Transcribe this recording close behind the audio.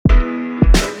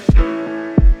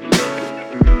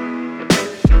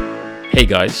Hey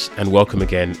guys, and welcome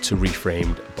again to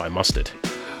Reframed by Mustard.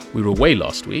 We were away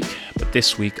last week, but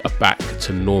this week are back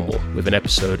to normal with an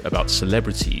episode about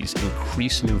celebrities'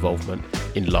 increasing involvement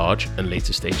in large and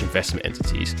later stage investment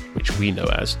entities, which we know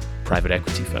as private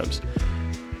equity firms.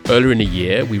 Earlier in the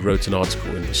year, we wrote an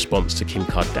article in response to Kim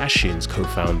Kardashian's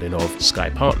co-founding of Sky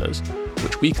Partners,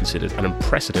 which we considered an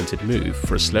unprecedented move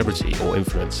for a celebrity or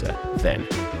influencer then.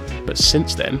 But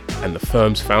since then, and the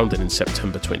firms founded in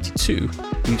September 22,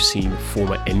 we've seen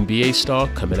former NBA star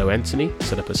Carmelo Anthony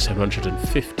set up a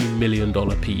 $750 million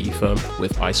PE firm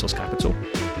with Isos Capital.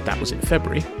 That was in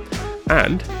February.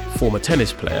 And former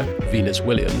tennis player Venus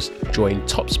Williams joined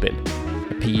Topspin,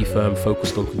 a PE firm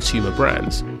focused on consumer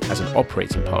brands, as an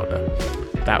operating partner.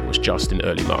 That was just in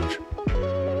early March.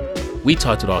 We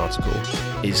titled our article,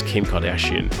 "Is Kim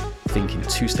Kardashian Thinking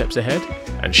Two Steps Ahead?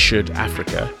 And Should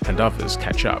Africa and Others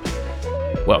Catch Up?"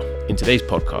 Well, in today's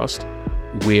podcast,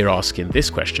 we're asking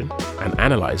this question and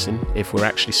analysing if we're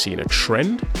actually seeing a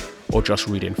trend or just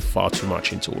reading far too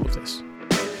much into all of this.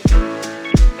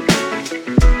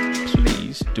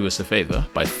 Please do us a favour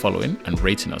by following and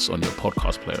rating us on your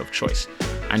podcast player of choice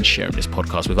and sharing this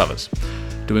podcast with others.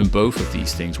 Doing both of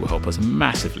these things will help us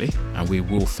massively, and we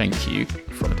will thank you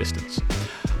from a distance.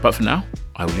 But for now,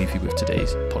 I will leave you with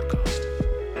today's podcast.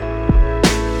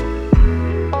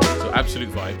 So Absolute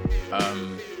Vibe,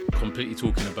 completely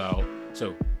talking about,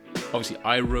 so obviously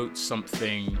I wrote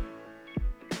something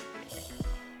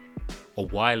a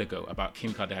while ago about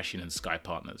Kim Kardashian and Sky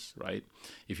Partners, right?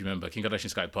 If you remember, Kim Kardashian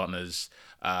Sky Partners,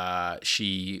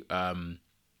 she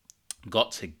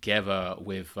got together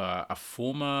with a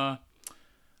former,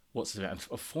 was it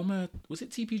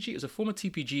TPG? It was a former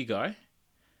TPG guy.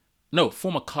 No,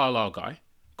 former Carlisle guy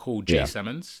called Jay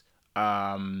Simmons.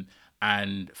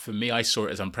 And for me, I saw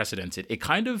it as unprecedented.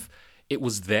 It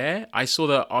was there. I saw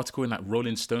the article in like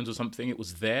Rolling Stones or something. It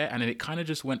was there. And then it kind of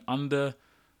just went under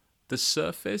the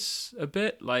surface a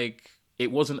bit. Like, it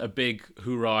wasn't a big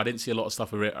hoorah. I didn't see a lot of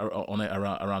stuff on it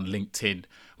around LinkedIn,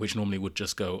 which normally would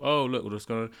just go, oh, look, what's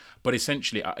going on. But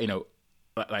essentially,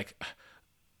 like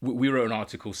we wrote an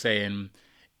article saying,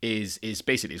 is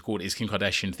basically, it's called "Is Kim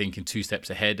Kardashian Thinking Two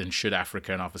Steps Ahead and Should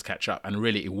Africa and Others Catch Up?" And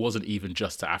really, it wasn't even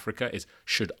just to Africa, it's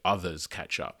should others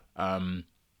catch up.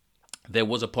 There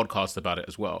was a podcast about it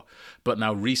as well. But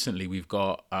now recently we've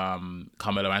got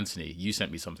Carmelo Anthony. You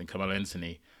sent me something. Carmelo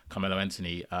Anthony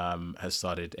has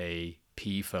started a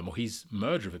PE firm, or he's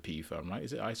merged with a PE firm, right?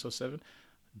 Is it ISO 7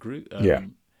 Group?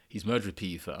 He's merged with a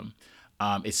PE firm.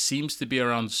 It seems to be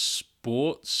around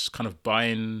sports, kind of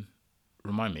buying.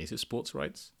 Remind me, is it sports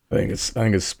rights? I think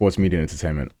it's sports media and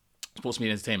entertainment. Sports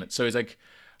media and entertainment. So it's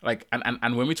like,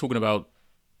 and when we're talking about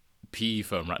PE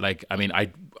firm, right? Like, I mean,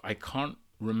 I can't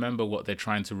remember what they're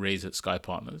trying to raise at Sky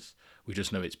Partners. We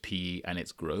just know it's PE and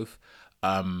it's growth.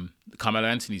 Carmelo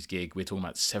Anthony's gig, we're talking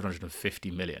about 750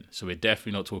 million. So we're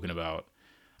definitely not talking about,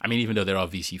 I mean, even though there are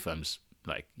VC firms,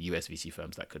 like US VC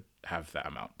firms that could have that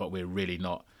amount, but we're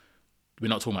not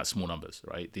talking about small numbers,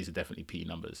 right? These are definitely PE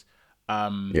numbers.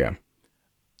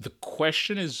 The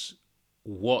question is,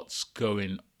 what's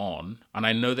going on? And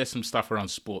I know there's some stuff around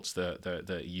sports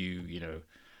that you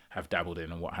have dabbled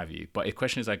in and what have you. But the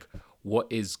question is like, what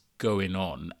is going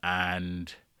on?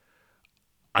 And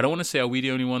I don't want to say, are we the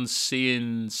only ones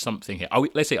seeing something here? Are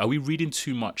we reading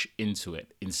too much into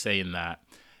it in saying that,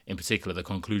 in particular, the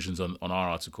conclusions on our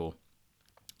article,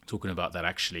 talking about that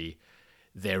actually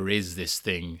there is this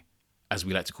thing, as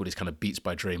we like to call this kind of Beats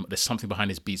by Dre. There's something behind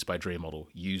this Beats by Dre model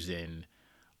using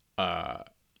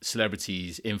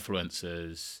celebrities,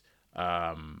 influencers.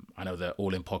 I know the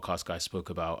All In podcast guy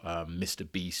spoke about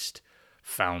Mr. Beast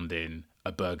founding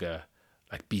a burger,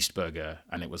 like Beast Burger,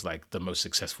 and it was like the most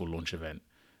successful launch event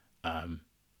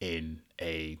in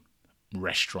a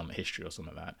restaurant history or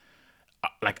something like that.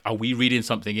 Like, are we reading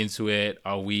something into it?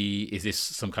 Is this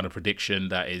some kind of prediction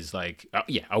that is like,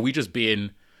 are we just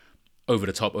being over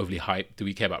the top, overly hyped? Do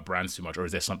we care about brands too much, or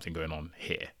is there something going on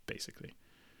here, basically?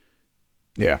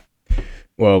 Yeah.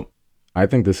 Well, I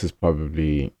think this is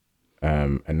probably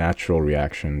a natural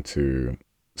reaction to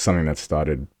something that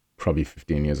started probably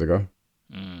 15 years ago,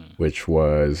 which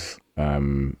was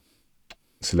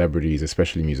celebrities,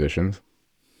 especially musicians,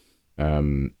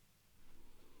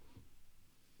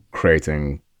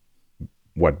 creating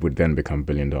what would then become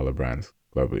billion-dollar brands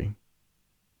globally.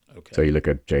 Okay. So you look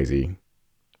at Jay-Z,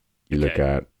 you look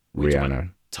at Rihanna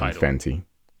and Fenty.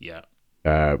 Yeah.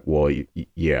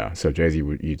 So Jay-Z,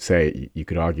 you'd say, you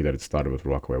could argue that it started with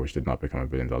Rockaway, which did not become a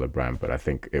billion-dollar brand, but I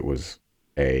think it was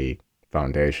a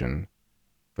foundation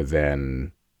for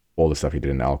then all the stuff he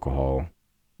did in alcohol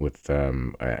with,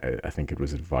 I think it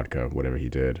was vodka, whatever he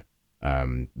did.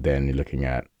 Then you're looking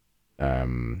at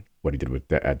what he did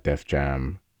with at Def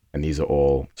Jam, and these are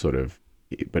all sort of,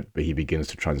 but he begins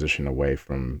to transition away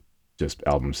from just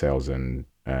album sales and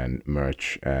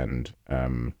merch and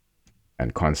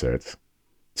concerts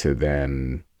to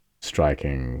then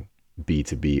striking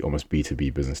B2B, almost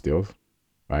B2B business deals,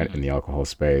 right? In the alcohol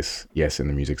space, yes, in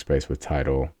the music space with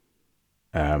Tidal,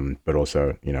 but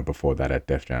also, before that at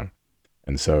Def Jam.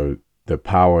 And so the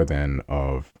power then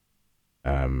of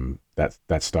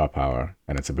that star power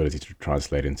and its ability to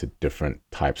translate into different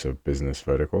types of business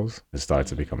verticals has started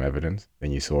to become evident.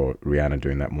 Then you saw Rihanna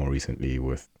doing that more recently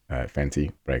with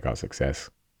Fenty, breakout success,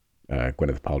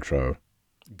 Gwyneth Paltrow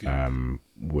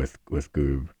with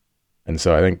Goob. And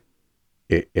so I think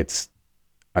it's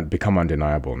become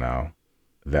undeniable now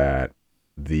that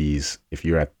if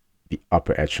you're at the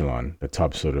upper echelon, the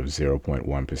top sort of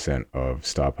 0.1% of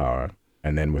star power,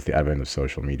 and then with the advent of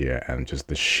social media and just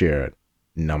the sheer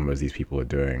numbers these people are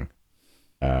doing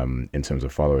in terms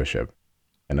of followership,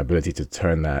 an ability to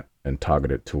turn that and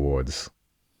target it towards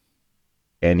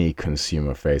any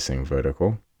consumer-facing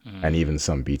vertical, and even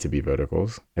some B2B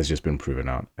verticals, has just been proven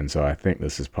out. And so I think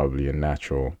this is probably a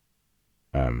natural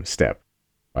step,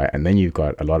 right? And then you've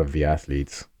got a lot of the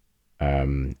athletes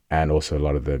and also a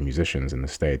lot of the musicians in the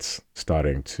States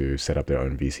starting to set up their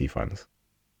own VC funds.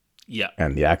 Yeah.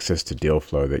 And the access to deal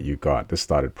flow that you got, this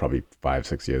started probably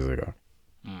 5-6 years ago.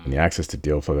 And the access to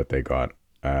deal flow that they got,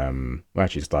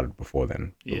 actually started before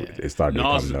then. Yeah. It started to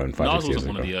become known 5-6 years ago. Nas wasn't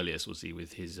one of the earliest, was he,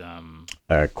 with his...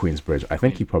 Queensbridge. I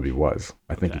think he probably was.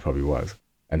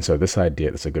 And so this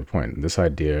idea, that's a good point. This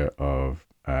idea of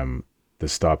the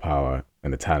star power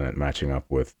and the talent matching up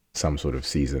with some sort of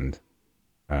seasoned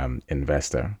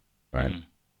investor, right?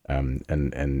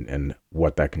 And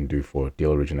what that can do for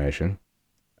deal origination,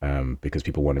 because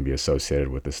people want to be associated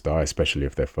with the star, especially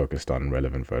if they're focused on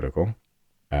relevant vertical.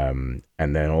 And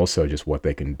then also just what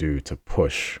they can do to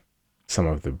push some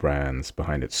of the brands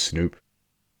behind it. Snoop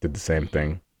did the same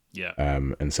thing. Yeah.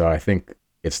 And so I think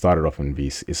it started off in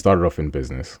VC. It started off in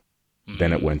business,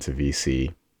 then it went to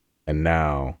VC, and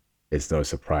now it's no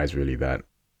surprise really that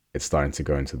it's starting to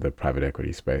go into the private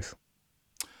equity space.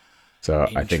 So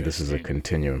I think this is a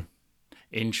continuum.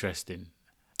 Interesting.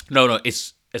 No,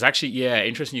 it's actually, yeah,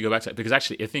 interesting you go back to that, because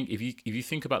actually I think if you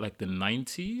think about like the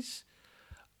 90s,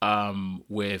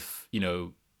 with,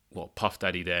 Puff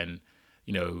Daddy then,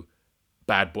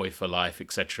 Bad Boy for Life,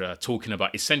 etc., talking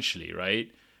about essentially,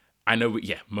 right? I know,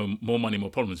 more money, more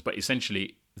problems, but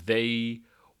essentially they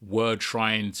were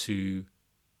trying to,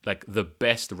 like, the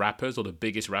best rappers or the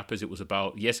biggest rappers, it was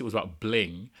about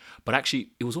bling, but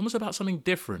actually it was almost about something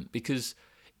different, because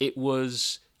it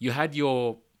was, you had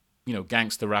your,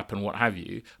 gangster rap and what have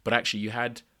you, but actually you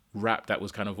had rap that was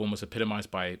kind of almost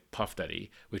epitomized by Puff Daddy,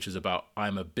 which is about,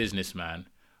 I'm a businessman,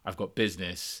 I've got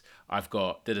business, I've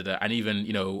got da-da-da, and even,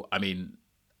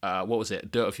 what was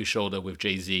it? Dirt Off Your Shoulder with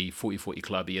Jay-Z, 40/40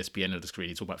 Club, ESPN of the screen.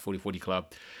 He's talking about 40/40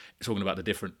 Club. He's talking about the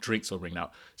different drinks they'll bring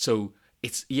out. So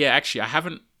it's, actually, I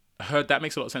haven't heard, that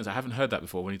makes a lot of sense. I haven't heard that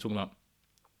before when you're talking about,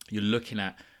 you're looking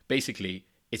at, basically,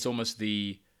 it's almost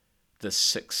the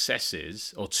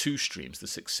successes, or two streams, the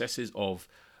successes of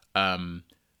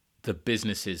the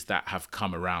businesses that have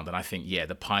come around. And I think,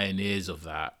 the pioneers of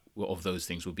that, of those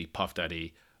things, would be Puff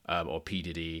Daddy or P.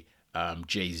 Diddy,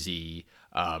 Jay-Z,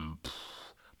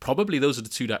 probably those are the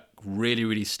two that really,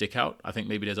 really stick out. I think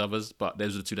maybe there's others, but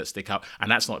those are the two that stick out. And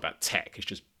that's not about tech. It's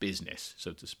just business,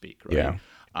 so to speak. Right? Yeah.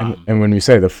 And when we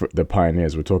say the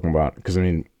pioneers, we're talking about, because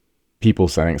people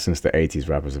saying since the 80s,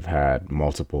 rappers have had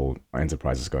multiple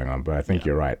enterprises going on. But I think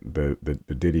you're right. The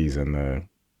Diddy's and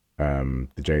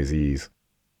the Jay-Z's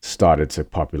started to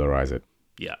popularize it.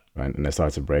 Yeah. Right. And they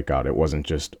started to break out. It wasn't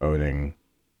just owning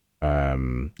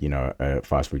a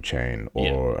fast food chain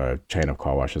or a chain of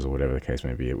car washes or whatever the case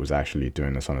may be. It was actually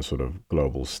doing this on a sort of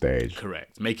global stage.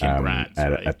 Correct. Making brands,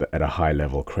 at a high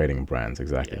level, creating brands.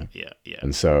 Exactly. Yeah.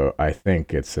 And so I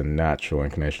think it's a natural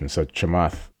inclination. So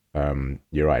Chamath,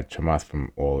 you're right. Chamath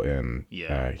from All In,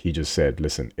 he just said,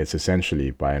 listen, it's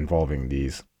essentially by involving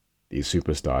these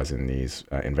superstars in these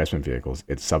investment vehicles,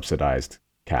 it's subsidized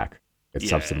CAC. It's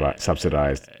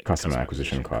subsidized customer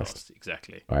acquisition cost.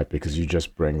 Exactly. Right? Because you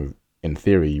just bring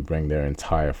their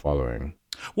entire following.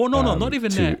 Well, no, not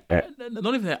even that.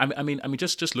 Not even that. I mean,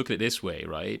 just look at it this way,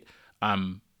 right?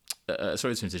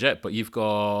 Sorry to interject, but you've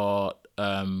got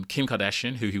Kim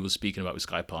Kardashian, who he was speaking about with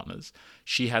Sky Partners.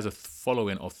 She has a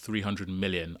following of 300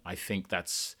 million. I think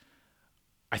that's,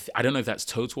 I don't know if that's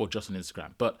total or just on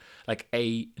Instagram, but like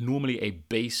normally a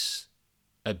base,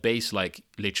 like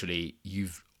literally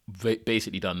you've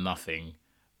basically done nothing,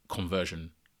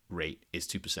 conversion rate is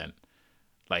 2%.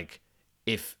 Like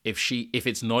if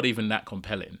it's not even that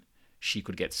compelling, she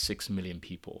could get 6 million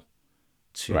people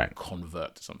to Right.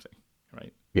 convert to something,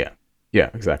 right? Yeah,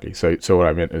 exactly. So what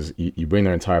I meant is you bring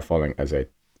their entire following as a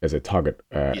target,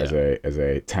 as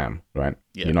a TAM, right?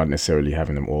 Yeah. You're not necessarily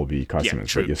having them all be customers,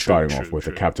 true, but you're true, starting off true, with a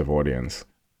true. captive audience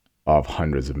of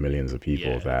hundreds of millions of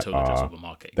people Yeah, that total are addressable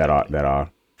market. that are Exactly. that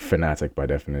are fanatic by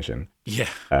definition. Yeah.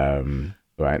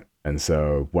 Right. And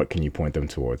so what can you point them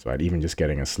towards, right? Even just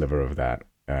getting a sliver of that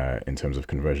in terms of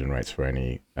conversion rates for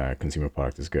any consumer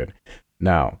product is good.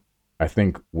 Now, I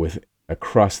think with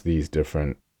across these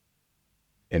different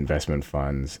investment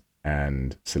funds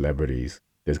and celebrities,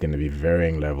 there's going to be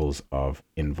varying levels of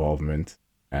involvement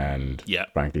and, Yeah.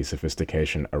 frankly,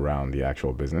 sophistication around the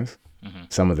actual business. Mm-hmm.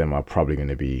 Some of them are probably going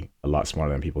to be a lot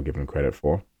smarter than people give them credit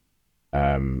for,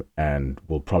 and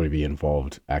will probably be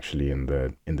involved actually in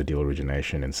the deal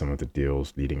origination and some of the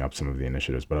deals leading up some of the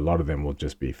initiatives. But a lot of them will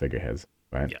just be figureheads,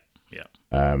 right? Yeah.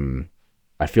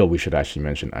 I feel we should actually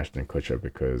mention Ashton Kutcher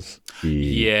because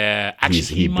Actually,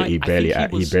 he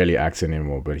he barely acts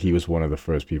anymore, but he was one of the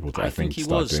first people to I think he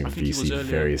start was. doing I think he was VC earlier.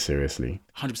 very seriously.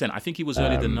 100%. I think he was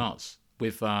earlier than us.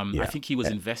 With I Yeah. think he was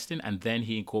investing and then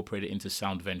he incorporated into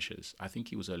Sound Ventures. I think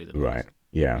he was earlier than Right. us.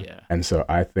 Yeah. Yeah. And so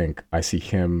I think I see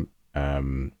him,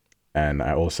 and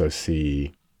I also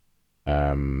see,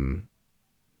 oh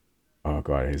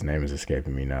God, his name is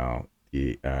escaping me now.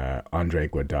 The Andre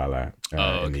Iguodala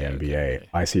in the NBA. Okay.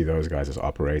 I see those guys as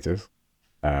operators,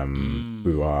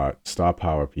 who are star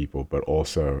power people, but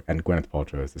also, and Gwyneth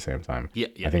Paltrow at the same time. Yeah.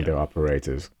 I think they're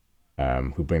operators,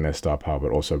 who bring their star power,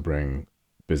 but also bring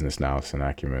business nous and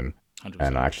acumen, 100%.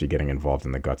 and are actually getting involved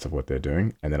in the guts of what they're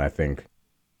doing. And then I think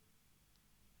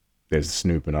there's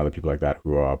Snoop and other people like that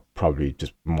who are probably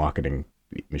just marketing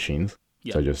machines.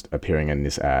 Yeah. So just appearing in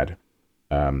this ad,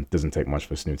 doesn't take much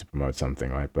for Snoop to promote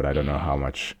something, right? But I don't know how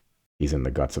much he's in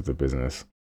the guts of the business,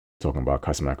 talking about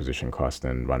customer acquisition cost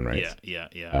and run rates. Yeah.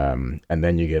 And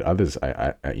then you get others,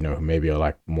 who maybe are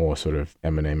like more sort of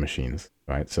M&A machines,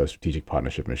 right? So strategic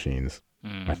partnership machines.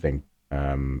 I think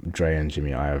Dre and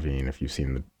Jimmy Iovine, if you've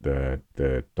seen the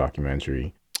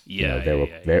documentary,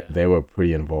 they were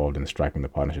pretty involved in striking the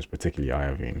partnerships, particularly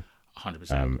Iovine.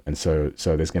 100%. And so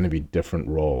there's going to be different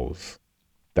roles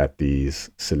that these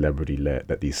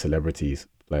celebrities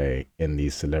play in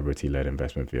these celebrity-led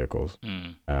investment vehicles,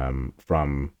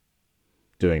 from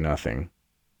doing nothing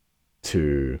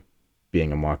to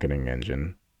being a marketing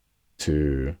engine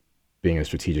to being a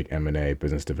strategic M&A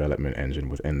business development engine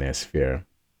within their sphere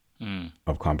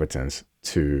of competence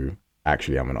to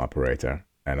actually I'm an operator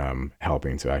and I'm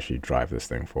helping to actually drive this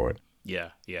thing forward.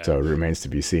 Yeah. So it remains to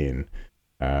be seen.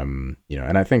 And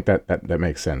I think that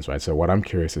makes sense, right? So what I'm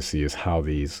curious to see is how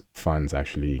these funds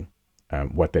actually,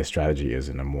 what their strategy is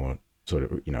in a more sort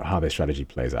of, how their strategy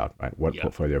plays out, right? What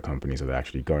portfolio companies are they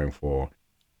actually going for?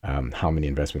 How many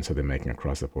investments are they making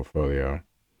across the portfolio?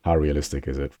 How realistic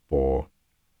is it for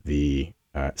the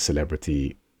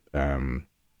celebrity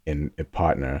in a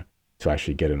partner to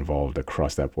actually get involved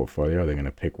across that portfolio? They're going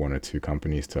to pick one or two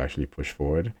companies to actually push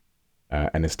forward.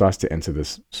 And it starts to enter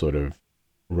this sort of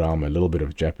realm, a little bit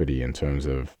of jeopardy in terms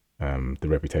of the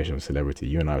reputation of celebrity.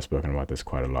 You and I have spoken about this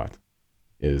quite a lot.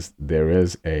 There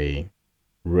is a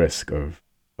risk of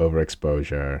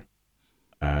overexposure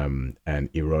and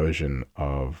erosion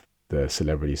of the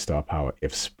celebrity star power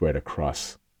if spread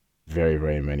across very,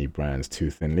 very many brands too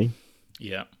thinly.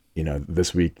 Yeah.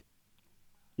 This week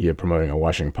you're promoting a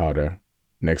washing powder.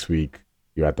 Next week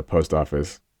you're at the post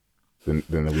office. Then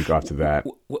the week after that,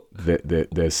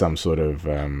 there's some sort of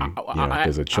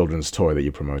there's a children's toy that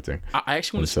you're promoting. I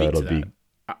actually want to speak to that.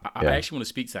 I actually want to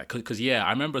speak to that because I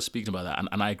remember speaking about that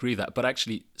and I agree that. But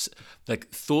actually, like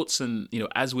thoughts and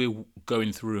as we're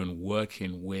going through and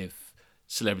working with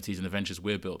celebrities and the ventures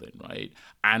we're building, right?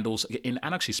 And also and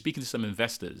actually speaking to some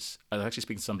investors. I was actually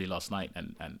speaking to somebody last night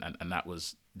and that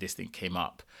was this thing came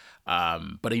up.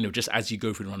 But just as you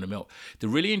go through the run of the mill, the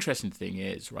really interesting thing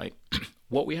is, right,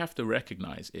 what we have to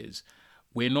recognize is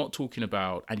we're not talking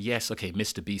about, and yes, okay,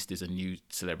 Mr. Beast is a new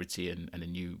celebrity and a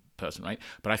new person, right?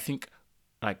 But I think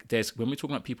like when we're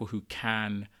talking about people who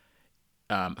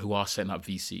who are setting up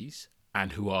VCs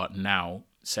and who are now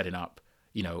setting up,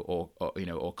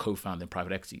 or co-founding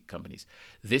private equity companies,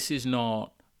 this is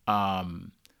not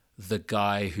the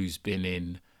guy who's been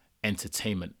in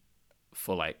entertainment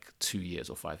for like 2 years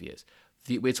or 5 years.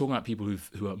 We're talking about people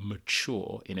who are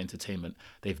mature in entertainment.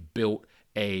 They've built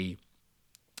a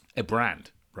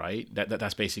brand, right?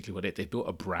 That's basically what they've built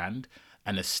a brand,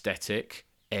 an aesthetic,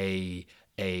 a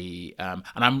and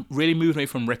I'm really moving away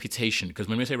from reputation, because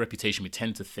when we say reputation, we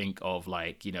tend to think of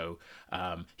like,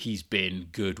 he's been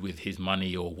good with his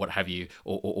money or what have you,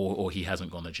 or he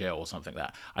hasn't gone to jail or something like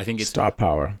that. I think it's Star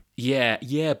power. yeah,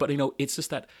 but it's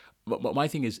just that. But my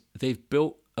thing is, they've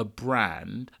built a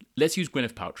brand. Let's use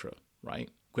Gwyneth Paltrow, right?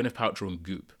 Gwyneth Paltrow and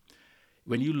Goop.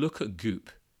 When you look at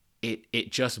Goop,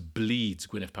 it just bleeds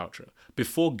Gwyneth Paltrow.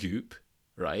 Before Goop,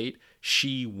 right?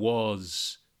 She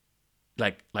was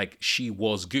she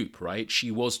was Goop, right? She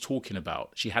was talking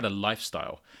about, she had a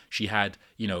lifestyle. She had,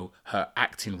 her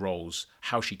acting roles,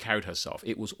 how she carried herself.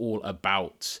 It was all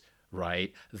about,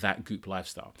 right, that Goop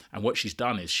lifestyle. And what she's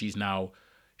done is she's now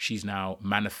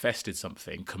manifested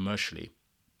something commercially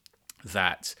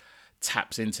that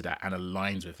taps into that and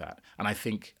aligns with that. And I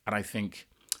think I think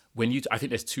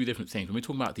there's two different things. When we're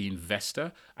talking about the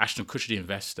investor, Ashton Kutcher, the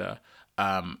investor,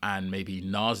 and maybe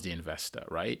Nas, the investor,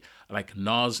 right? Like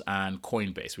Nas and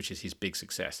Coinbase, which is his big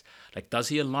success. Like, does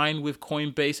he align with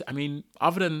Coinbase? I mean,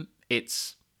 other than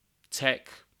its tech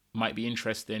might be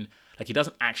interesting, like he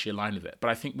doesn't actually align with it.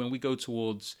 But I think when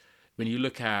you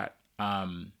look at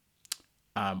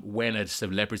when a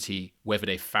celebrity, whether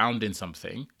they found in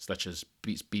something such as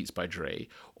Beats by Dre,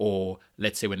 or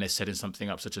let's say when they're setting something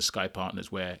up such as Sky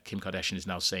Partners, where Kim Kardashian is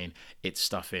now saying it's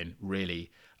stuff in really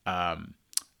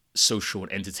social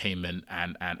and entertainment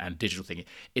and digital thing.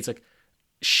 It's like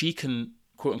she can,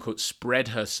 quote unquote, spread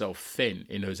herself thin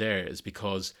in those areas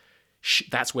because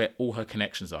that's where all her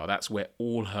connections are. That's where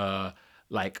all her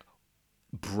like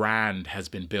brand has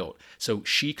been built. So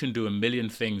she can do a million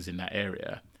things in that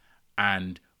area,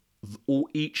 and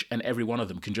each and every one of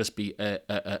them can just be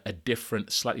a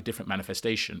different, slightly different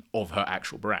manifestation of her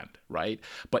actual brand, right?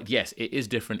 But yes, it is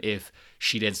different if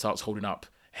she then starts holding up,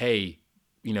 hey,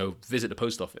 visit the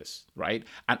post office, right?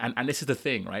 And this is the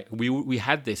thing, right? We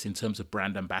had this in terms of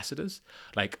brand ambassadors.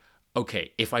 Like,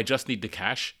 okay, if I just need the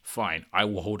cash, fine, I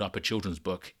will hold up a children's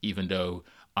book, even though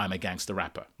I'm a gangster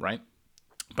rapper, right?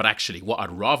 But actually, what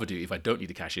I'd rather do if I don't need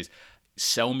the cash is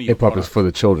sell me. Hip hop is for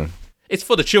the children. It's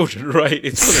for the children, right?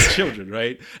 It's for the children,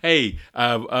 right? Hey,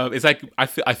 it's like I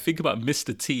think about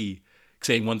Mr. T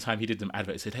saying one time he did an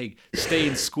advert. He said, "Hey, stay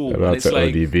in school." And it's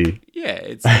like ODB. Yeah,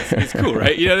 it's cool,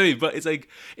 right? You know what I mean? But it's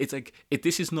like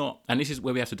this is not, and this is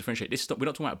where we have to differentiate. We're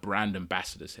not talking about brand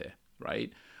ambassadors here,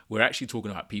 right? We're actually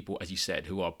talking about people, as you said,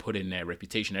 who are putting their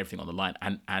reputation, everything on the line,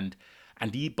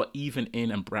 but even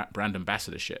in brand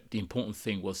ambassadorship, the important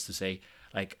thing was to say,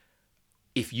 like,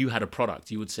 if you had a product,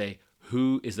 you would say,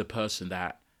 who is the person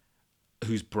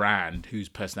whose brand, whose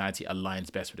personality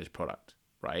aligns best with this product,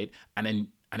 right? And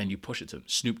then you push it to them.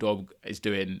 Snoop Dogg is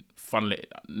doing, funnily,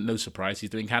 no surprise, he's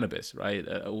doing cannabis, right?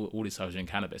 All these stars are doing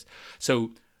cannabis.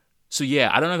 So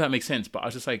yeah, I don't know if that makes sense, but I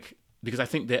was just like, because I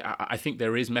think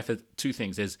there is method. Two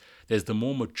things. There's the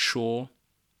more mature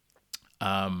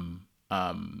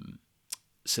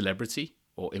celebrity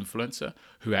or influencer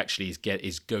who actually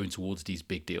is going towards these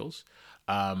big deals,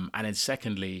 and then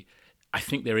secondly, I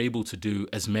think they're able to do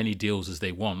as many deals as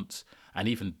they want, and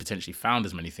even potentially found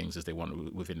as many things as they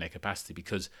want within their capacity,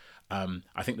 because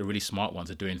I think the really smart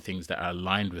ones are doing things that are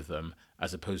aligned with them,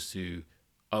 as opposed to,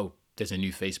 oh, there's a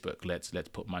new Facebook, let's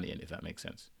put money in, if that makes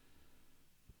sense.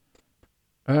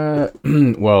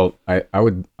 Well, I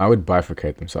would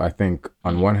bifurcate them. So I think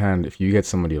on one hand, if you get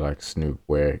somebody like Snoop,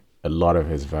 where a lot of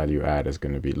his value add is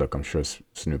going to be, look, I'm sure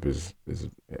Snoop is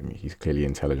I mean, he's clearly an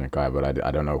intelligent guy, but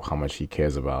I don't know how much he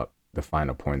cares about the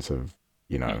finer points of,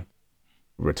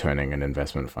 returning an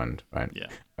investment fund, right? Yeah.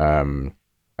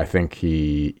 I think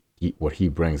he what he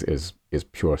brings is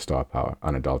pure star power,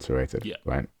 unadulterated, Yeah.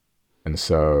 right? And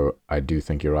so I do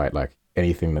think you're right. Like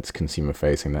anything that's consumer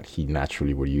facing that he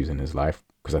naturally would use in his life,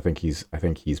 because I think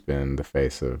he's been the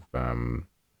face of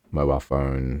mobile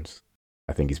phones.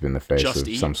 I think he's been the face of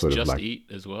some sort of like Just Eat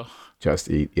as well. Just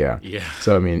Eat, yeah. Yeah.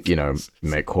 So I mean, you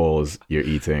make calls, you're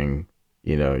eating,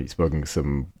 you're smoking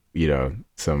some,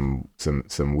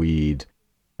 some weed.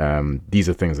 These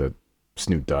are things that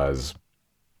Snoop does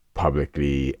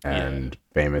publicly and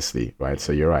famously, right?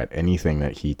 So you're right. Anything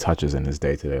that he touches in his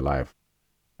day-to-day life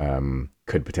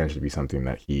could potentially be something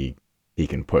that he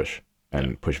can push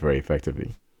and push very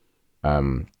effectively.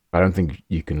 I don't think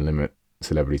you can limit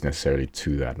celebrities necessarily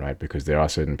to that, right? Because there are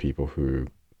certain people who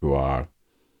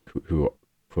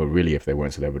really, if they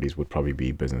weren't celebrities, would probably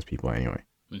be business people anyway.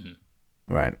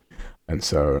 Mm-hmm. Right. And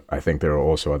so I think there are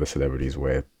also other celebrities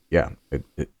where,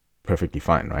 it perfectly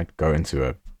fine, right? Go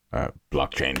into a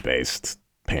blockchain-based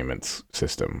payments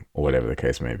system or whatever the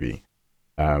case may be.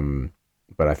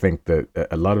 But I think that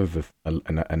a lot of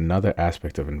another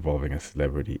aspect of involving a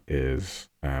celebrity is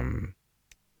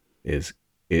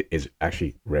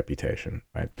actually reputation,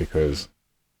 right? Because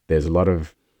there's a lot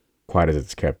of, quiet as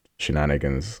it's kept,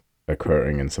 shenanigans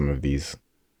occurring in some of these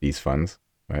funds.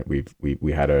 Right,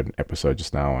 we had an episode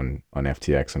just now on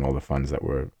FTX and all the funds that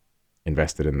were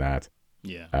invested in that.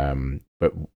 Yeah.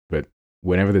 But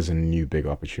whenever there's a new big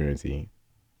opportunity,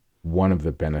 one of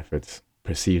the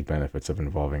perceived benefits of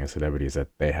involving a celebrity is that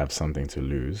they have something to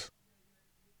lose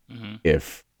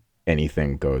if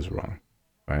anything goes wrong,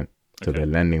 right? So they're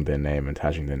lending their name and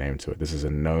attaching their name to it. This is a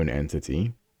known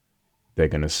entity. They're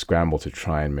going to scramble to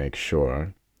try and make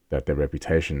sure that their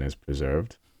reputation is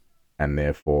preserved, and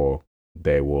therefore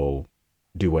they will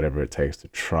do whatever it takes to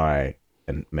try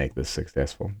and make this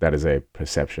successful. That is a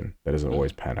perception that doesn't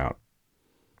always pan out,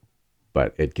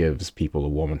 but it gives people a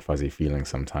warm and fuzzy feeling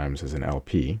sometimes as an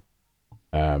LP,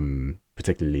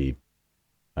 particularly,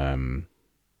 I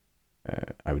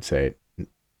would say,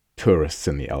 tourists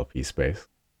in the LP space.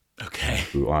 Okay.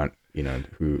 Who aren't,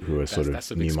 who are sort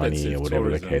of new money or whatever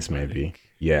tourism, the case may be.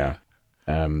 Yeah.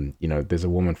 There's a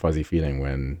warm and fuzzy feeling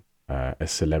when a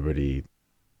celebrity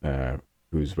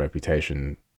whose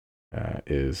reputation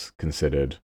is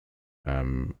considered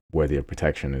worthy of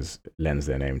protection lends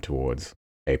their name towards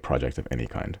a project of any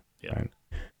kind. Yeah.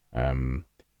 Right?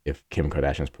 If Kim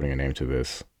Kardashian's putting a name to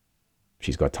this,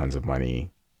 she's got tons of money.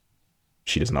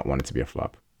 She does not want it to be a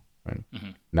flop. Right?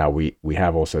 Now we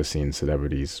have also seen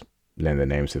celebrities lend their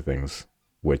names to things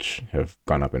which have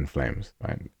gone up in flames.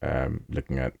 Right?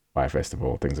 Looking at Fire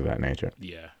Festival, things of that nature.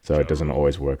 Yeah. So it doesn't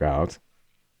always work out.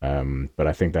 But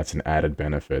I think that's an added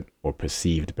benefit, or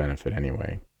perceived benefit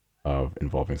anyway, of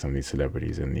involving some of these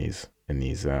celebrities in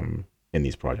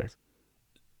these projects.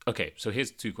 Okay, so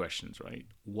here's two questions, right?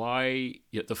 Why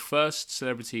the first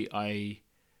celebrity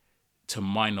to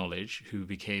my knowledge, who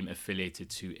became affiliated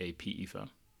to a PE firm,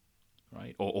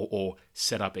 right, or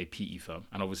set up a PE firm,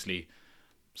 and obviously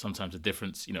sometimes the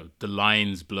difference, the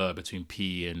lines blur between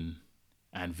PE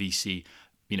and VC,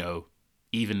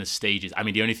 even the stages. I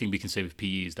mean, the only thing we can say with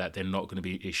PE is that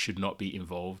it should not be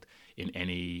involved in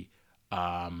any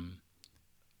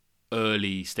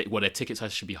early stage. Well, their ticket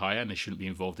size should be higher, and they shouldn't be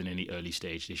involved in any early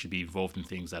stage. They should be involved in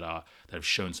things that have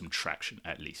shown some traction,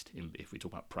 at least if we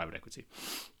talk about private equity.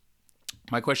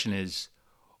 My question is,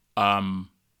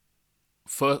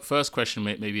 first question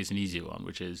maybe is an easier one,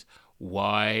 which is,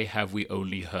 why have we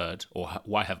only heard, or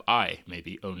why have I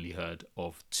maybe only heard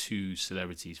of two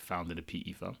celebrities founded a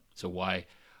PE firm? So why,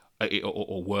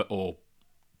 or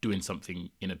doing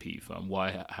something in a PE firm?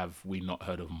 Why have we not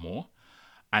heard of more?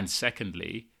 And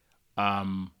secondly,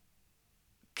 Kim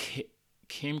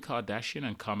Kardashian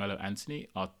and Carmelo Anthony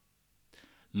are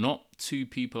not two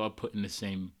people I'd put in the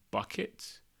same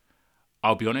bucket.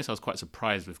 I'll be honest, I was quite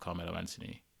surprised with Carmelo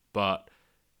Anthony, but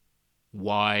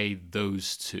why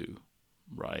those two,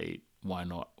 right? Why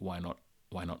not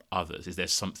others? Is there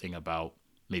something about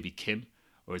maybe Kim,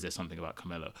 or is there something about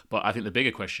Carmelo? But I think the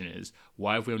bigger question is,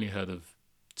 why have we only heard of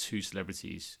two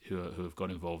celebrities who have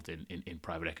got involved in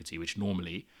private equity, which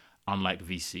normally, unlike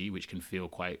VC, which can feel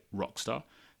quite rock star,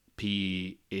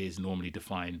 PE is normally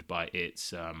defined by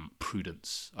its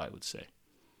prudence, I would say.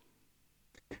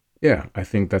 Yeah, I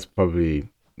think that's probably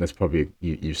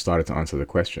you started to answer the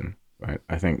question, right?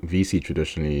 I think VC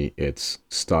traditionally, it's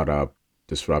startup,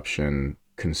 disruption,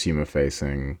 consumer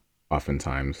facing.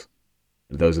 Oftentimes,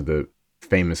 those are the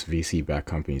famous VC-backed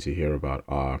companies you hear about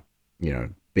are,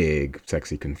 big,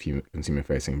 sexy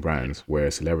consumer-facing brands where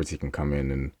a celebrity can come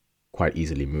in and quite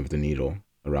easily move the needle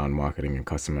around marketing and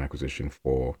customer acquisition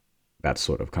for that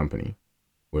sort of company.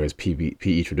 Whereas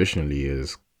PE traditionally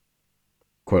is,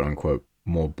 quote unquote,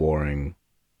 more boring,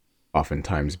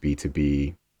 oftentimes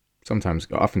B2B,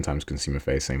 oftentimes consumer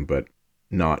facing, but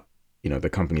not, the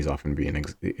company's often been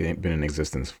in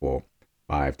existence for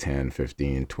 5, 10,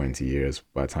 15, 20 years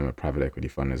by the time a private equity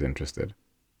fund is interested.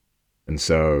 And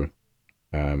so,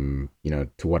 to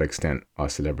what extent are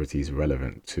celebrities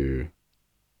relevant to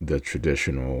the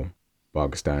traditional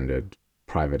bog standard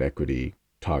private equity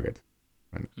target,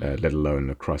 let alone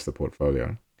across the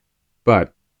portfolio?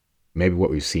 But maybe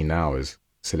what we see now is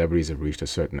celebrities have reached a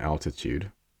certain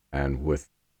altitude, and with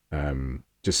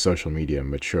just social media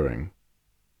maturing,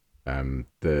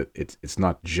 it's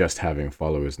not just having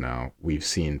followers now. We've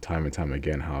seen time and time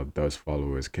again how those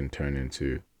followers can turn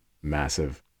into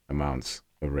massive amounts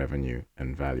of revenue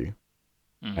and value,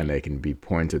 and they can be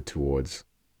pointed towards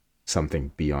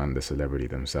something beyond the celebrity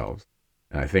themselves.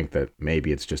 And I think that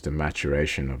maybe it's just a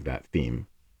maturation of that theme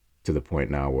to the point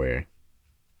now where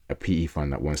a PE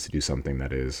fund that wants to do something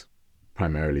that is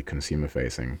primarily consumer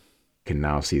facing can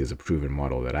now see as a proven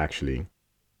model that actually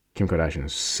Kim Kardashian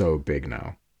is so big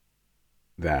now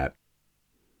that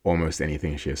almost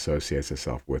anything she associates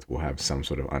herself with will have some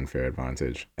sort of unfair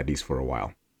advantage, at least for a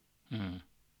while.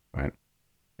 right?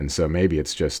 And so maybe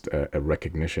it's just a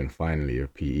recognition finally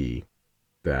of PE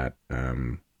that,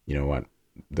 you know what,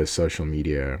 the social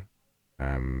media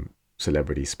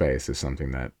celebrity space is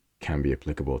something that can be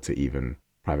applicable to even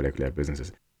private equity led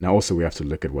businesses. Now, also, we have to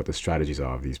look at what the strategies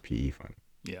are of these PE funds,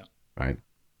 Yeah. right?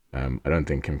 I don't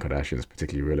think Kim Kardashian is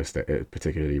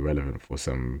particularly relevant for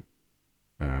some,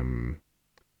 um,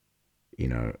 you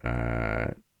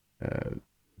know,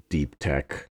 deep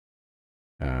tech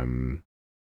um,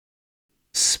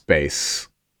 space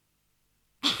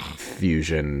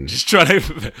fusion Just trying to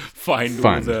find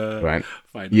fund, all the right?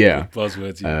 find all Yeah, the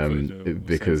buzzwords you put into a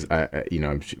because sentence. you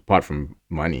know, apart from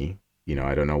money, you know,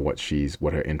 I don't know what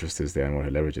her interest is there and what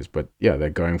her leverage is, but yeah, they're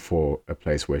going for a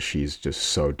place where she's just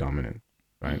so dominant,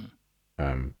 right?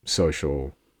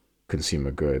 Social,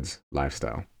 consumer goods,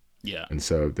 lifestyle, Yeah. and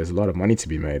so there's a lot of money to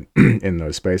be made in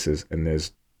those spaces, and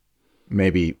there's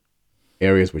maybe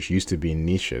areas which used to be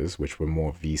niches, which were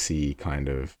more VC kind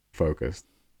of focused,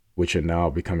 which are now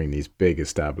becoming these big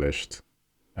established,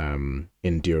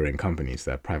 enduring companies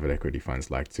that private equity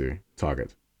funds like to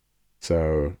target.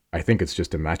 So I think it's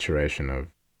just a maturation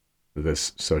of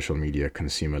this social media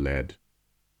consumer led,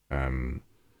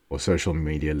 or social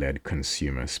media led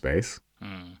consumer space,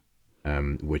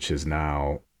 which has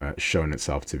now shown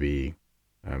itself to be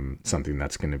something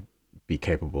that's going to be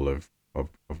capable of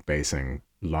basing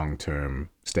long term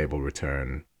stable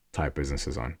return type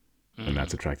businesses on, and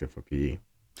that's attractive for PE.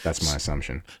 That's my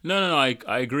assumption. No. I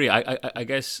agree. I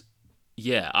guess.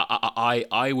 Yeah.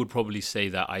 I would probably say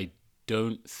that I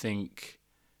don't think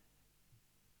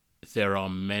there are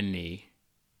many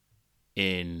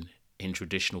in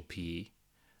traditional PE,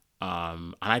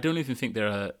 and I don't even think there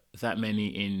are that many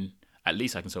in, at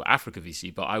least I can say Africa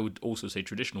VC, but I would also say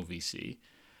traditional VC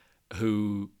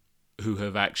who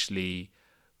have actually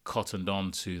cottoned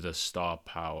on to the star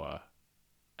power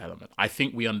element. I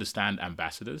think we understand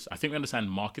ambassadors. I think we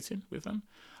understand marketing with them.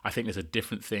 I think there's a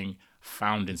different thing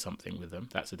found in something with them.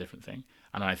 That's a different thing.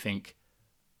 And I think,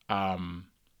 and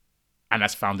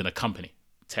that's found in a company,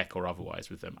 tech or otherwise,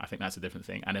 with them. I think that's a different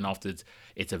thing. And then after,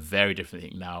 it's a very different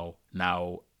thing now,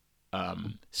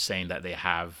 saying that they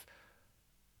have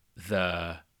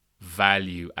the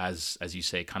value as you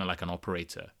say, kind of like an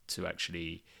operator to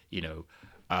actually,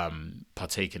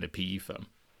 partake in a PE firm.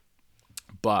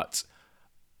 But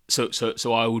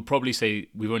so I would probably say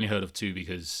we've only heard of two,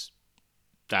 because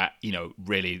that,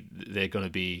 really they're going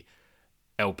to be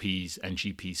LPs and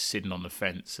GPs sitting on the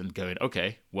fence and going,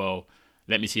 okay, well,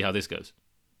 let me see how this goes.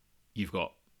 You've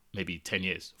got maybe 10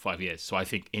 years, 5 years. So I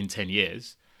think in 10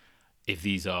 years, if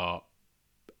these are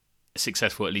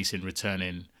successful, at least in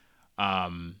returning,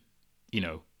 you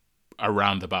know,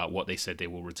 around about what they said they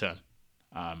will return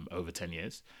over 10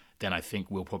 years, then I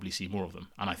think we'll probably see more of them.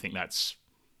 And I think that's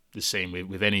the same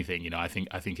with anything. I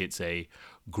think it's a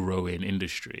growing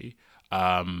industry,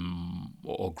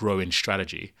 or growing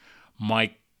strategy.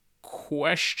 My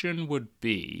question would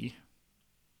be,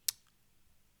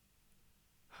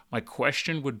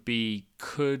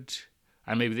 could,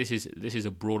 and maybe this is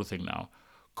a broader thing now,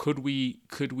 could we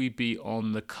be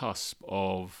on the cusp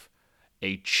of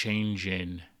a change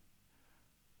in,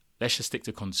 let's just stick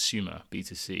to consumer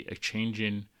B2C, a change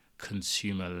in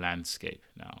consumer landscape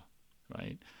now,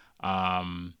 right?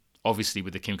 Obviously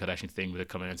with the Kim Kardashian thing, with the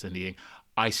coming into the,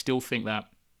 I still think that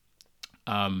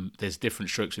there's different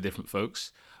strokes for different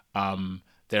folks. There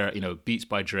are, Beats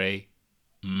by Dre,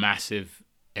 massive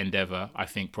endeavor. I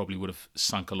think probably would have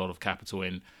sunk a lot of capital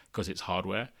in because it's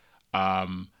hardware.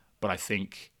 But I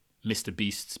think Mr.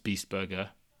 Beast's Beast Burger,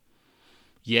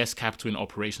 yes, capital in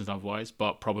operations and otherwise,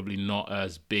 but probably not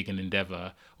as big an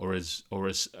endeavor or as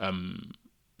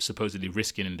supposedly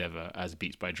risky an endeavor as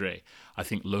Beats by Dre. I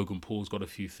think Logan Paul's got a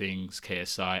few things,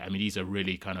 KSI. I mean, these are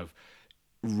really kind of,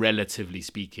 relatively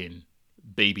speaking,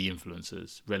 baby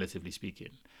influencers, relatively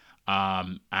speaking.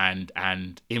 And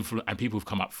people have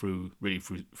come up through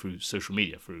social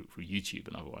media, through YouTube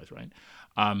and otherwise, right?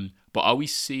 But are we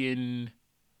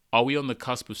on the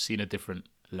cusp of seeing a different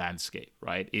landscape,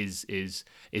 right? Is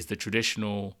the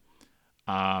traditional,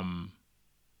 I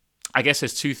guess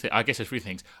there's three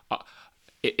things.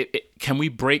 Can we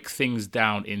break things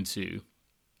down into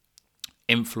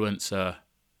influencer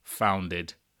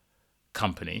founded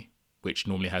company, which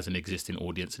normally has an existing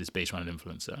audience that is based around an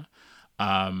influencer,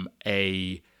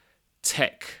 a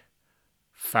tech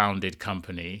founded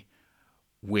company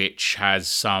which has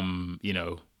some,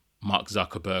 Mark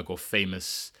Zuckerberg or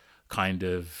famous kind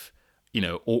of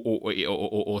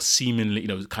or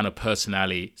seemingly, kind of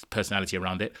personality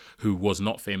around it, who was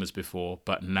not famous before,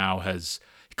 but now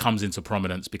comes into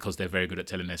prominence because they're very good at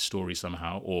telling their story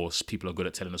somehow, or people are good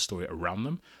at telling a story around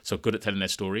them. So good at telling their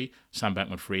story, Sam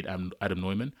Bankman-Fried and Adam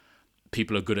Neumann.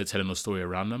 People are good at telling a story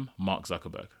around them, Mark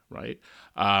Zuckerberg, right?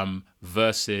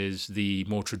 Versus the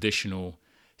more traditional,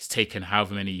 it's taken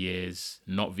however many years,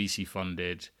 not VC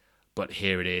funded, but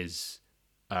here it is,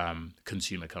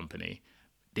 consumer company.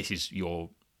 This is your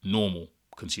normal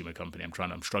consumer company.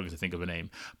 I'm struggling to think of a name,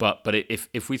 but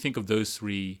if we think of those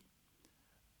three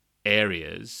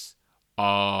areas,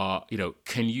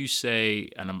 can you say?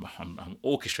 And I'm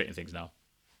orchestrating things now.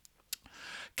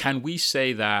 Can we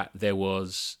say that there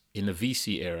was, in the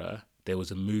VC era, there was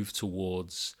a move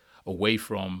away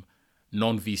from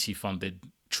non-VC funded,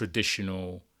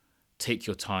 traditional, take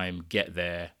your time, get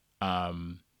there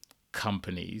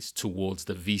companies towards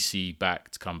the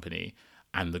VC-backed company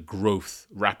and the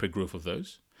rapid growth of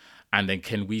those? And then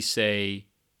can we say,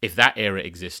 if that era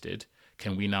existed,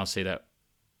 can we now say that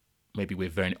maybe we're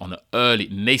very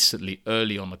nascently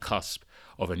early on the cusp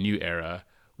of a new era,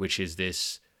 which is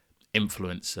this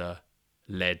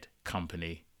influencer-led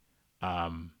company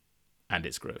and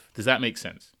its growth? Does that make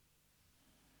sense?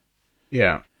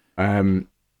 Yeah. I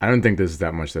don't think there's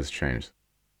that much that's changed.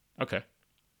 Okay.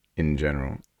 In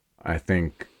general, I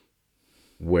think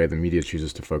where the media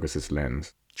chooses to focus its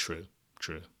lens, true,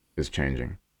 is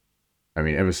changing. I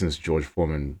mean, ever since George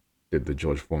Foreman did the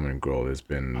George Foreman Grill, there's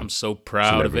been I'm so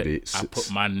proud of it. I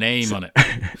put my name on it.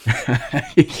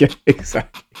 Yeah,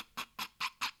 exactly.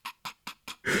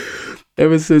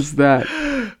 Ever since that,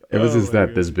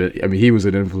 there's been. I mean, he was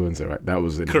an influencer, right? That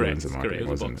was influencer marketing,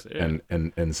 wasn't it? Yeah.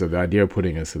 And so the idea of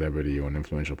putting a celebrity or an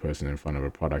influential person in front of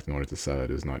a product in order to sell it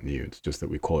is not new. It's just that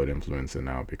we call it influencer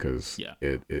now because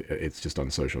it's just on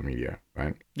social media,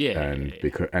 right? Yeah.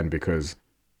 And because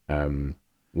one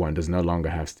no longer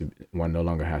has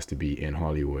to be in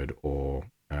Hollywood or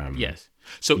yes.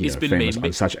 So it's been famous made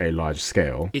on such a large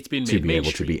scale. It's been to made be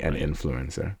able to be an right?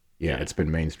 influencer. Yeah, it's been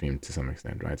mainstream to some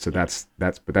extent, right? So that's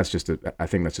just I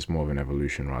think that's just more of an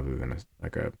evolution rather than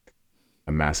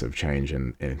a massive change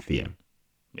in theme.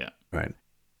 Yeah. Right.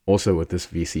 Also with this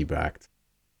VC backed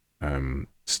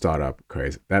startup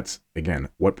craze, that's again,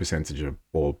 what percentage of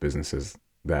all businesses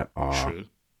that are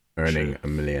earning $1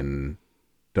 million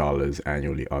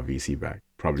annually are VC backed?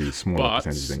 Probably a smaller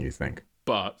percentage than you think.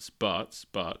 But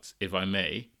if I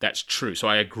may, that's true. So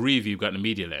I agree with you, you've got the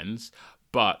media lens,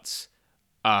 but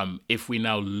if we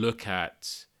now look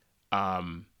at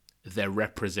their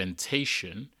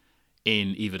representation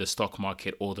in either the stock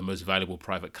market or the most valuable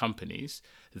private companies,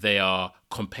 they are,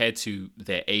 compared to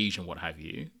their age and what have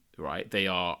you, right? They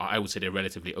are, I would say, they're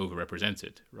relatively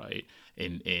overrepresented, right?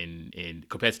 In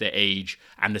compared to their age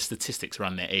and the statistics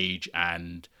around their age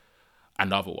and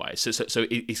otherwise. So it's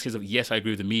because of, yes, I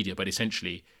agree with the media, but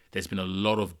essentially there's been a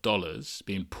lot of dollars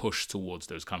being pushed towards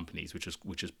those companies, which has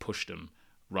pushed them,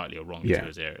 rightly or wrongly, to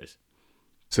those areas.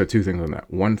 So two things on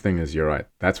that. One thing is, you're right.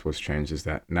 That's what's changed, is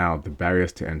that now the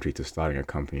barriers to entry to starting a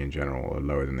company in general are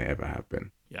lower than they ever have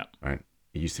been. Yeah. Right.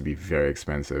 It used to be very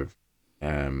expensive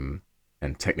and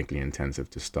technically intensive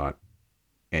to start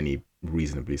any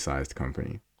reasonably sized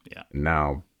company. Yeah.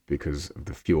 Now, because of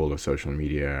the fuel of social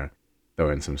media, throw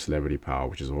in some celebrity power,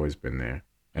 which has always been there,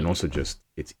 and also just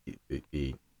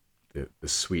the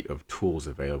suite of tools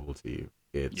available to you.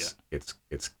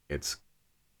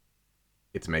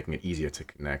 It's making it easier to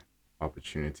connect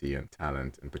opportunity and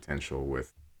talent and potential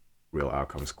with real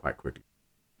outcomes quite quickly,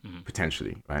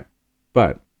 potentially, right?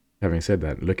 But having said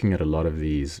that, looking at a lot of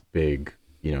these big,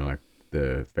 like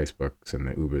the Facebooks and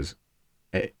the Ubers,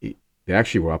 they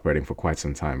actually were operating for quite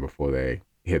some time before they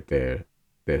hit their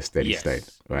steady state,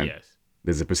 right? Yes.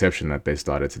 There's a perception that they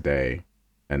started today,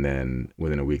 and then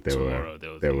within a week they were worth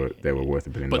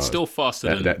 $1 billion. But still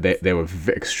faster than they were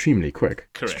extremely quick.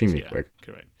 Correct. Extremely quick.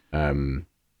 Correct.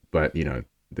 But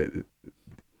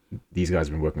these guys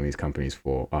have been working on these companies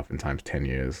for oftentimes 10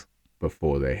 years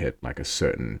before they hit like a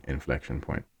certain inflection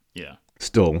point. Yeah.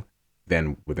 Still,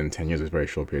 then within 10 years, it's a very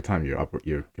short period of time,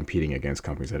 you're competing against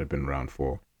companies that have been around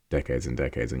for decades and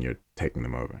decades, and you're taking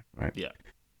them over, right? Yeah.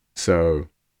 So,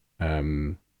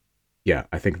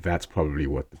 I think that's probably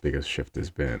what the biggest shift has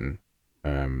been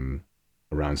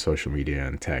around social media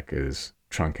and tech, is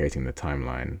truncating the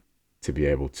timeline to be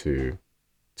able to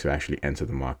actually enter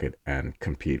the market and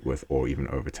compete with or even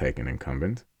overtake an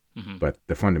incumbent. Mm-hmm. But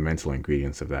the fundamental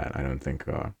ingredients of that, I don't think,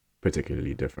 are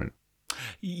particularly different.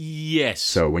 Yes.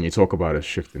 So when you talk about a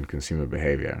shift in consumer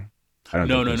behavior, I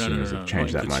don't think consumers have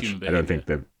changed that much. Behavior. I don't think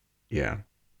that,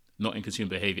 not in consumer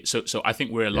behavior. So I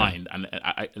think we're aligned. And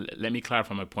let me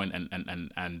clarify my point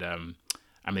and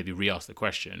maybe re-ask the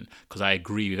question, because I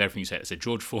agree with everything you said. So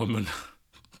George Foreman,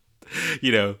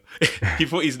 you know, he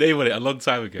put his name on it a long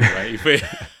time ago, right?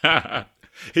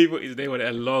 He put his name on it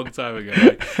a long time ago.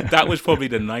 Right? That was probably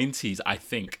the 90s, I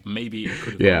think. Maybe it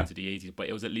could have gone into the 80s, but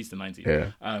it was at least the 90s.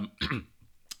 Yeah.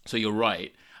 So you're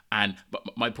right.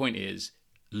 But my point is,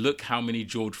 look how many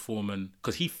George Foreman,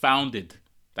 because he founded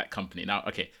that company. Now,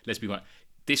 okay, let's be honest.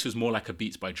 This was more like a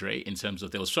Beats by Dre in terms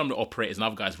of there was some operators and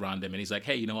other guys around him, and he's like,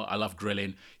 hey, you know what? I love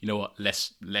grilling. You know what?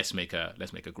 Let's make a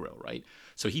grill, right?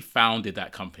 So he founded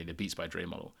that company, the Beats by Dre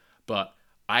model. But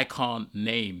I can't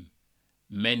name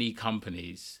many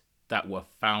companies that were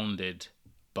founded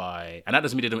by, and that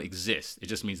doesn't mean they don't exist. It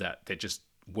just means that there just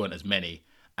weren't as many,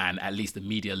 and at least the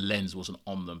media lens wasn't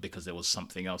on them because there was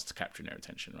something else to capture their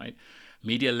attention, right?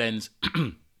 Media lens,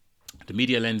 the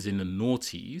media lens in the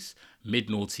noughties, mid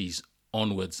noughties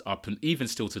onwards, up and even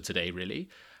still to today, really,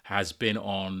 has been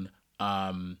on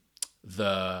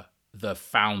the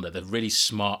founder, the really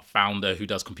smart founder who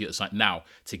does computer science. Now,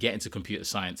 to get into computer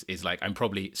science is like, I'm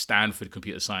probably Stanford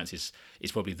computer science is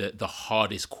probably the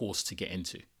hardest course to get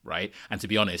into, right? And to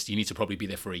be honest, you need to probably be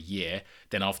there for a year.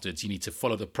 Then afterwards, you need to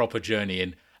follow the proper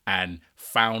journey and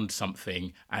found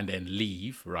something and then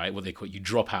leave, right? What they call, you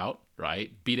drop out,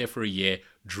 right? Be there for a year,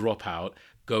 drop out,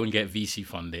 go and get VC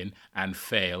funding and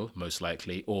fail, most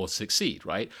likely, or succeed,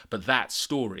 right? But that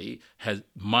story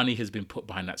money has been put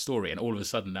behind that story. And all of a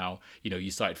sudden now, you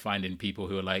start finding people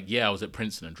who are like, yeah, I was at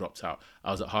Princeton and dropped out.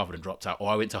 I was at Harvard and dropped out. Or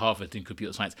I went to Harvard in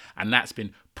computer science. And that's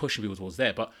been pushing people towards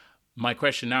there. But my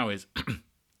question now is,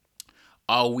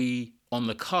 are we on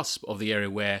the cusp of the area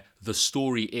where the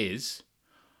story is,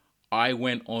 I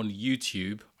went on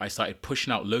YouTube, I started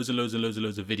pushing out loads and loads and loads and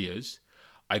loads of videos.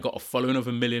 I got a following of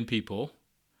 1 million people.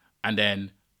 And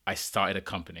then I started a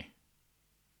company.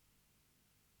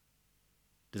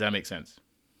 Does that make sense?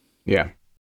 Yeah.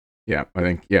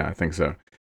 I think so.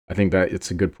 I think that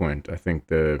it's a good point. I think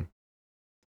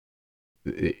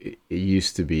it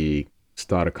used to be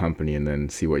start a company and then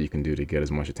see what you can do to get as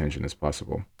much attention as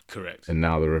possible. Correct. And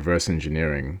now the reverse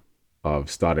engineering of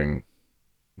finding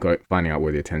out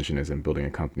where the attention is and building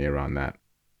a company around that.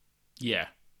 Yeah.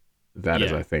 That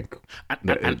is, I think,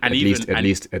 and at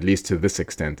least to this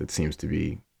extent, it seems to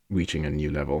be reaching a new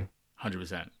level.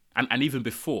 100%. And even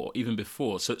before,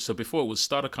 so before it was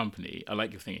start a company. I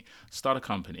like your thinking. Start a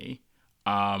company,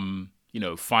 find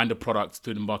a product,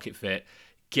 do the market fit,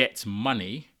 get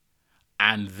money,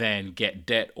 and then get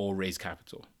debt or raise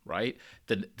capital. Right.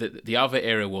 The other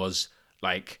area was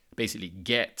like basically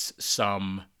get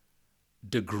some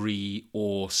degree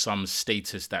or some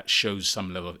status that shows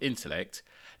some level of intellect.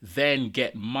 Then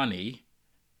get money,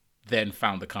 then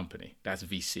found the company. That's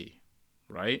VC,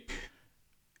 right?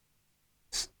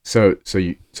 So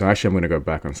actually, I'm going to go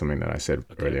back on something that I said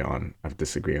earlier on. I've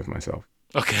disagreed with myself.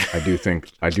 Okay. I do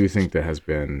think there has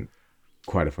been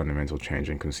quite a fundamental change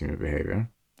in consumer behavior.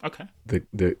 Okay.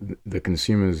 The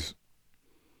consumers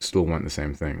still want the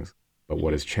same things, but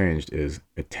what has changed is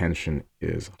attention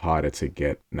is harder to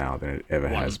get now than it ever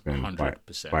has been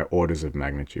by orders of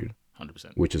magnitude.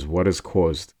 100%. Which is what has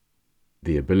caused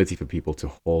the ability for people to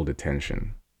hold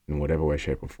attention in whatever way,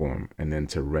 shape, or form, and then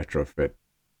to retrofit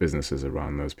businesses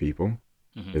around those people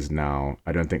is now,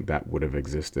 I don't think that would have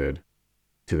existed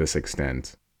to this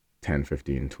extent 10,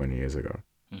 15, 20 years ago.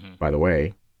 By the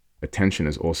way, attention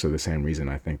is also the same reason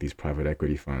I think these private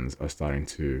equity funds are starting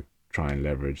to try and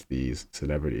leverage these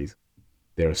celebrities.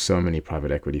 There are so many private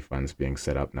equity funds being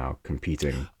set up now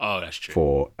competing that's true.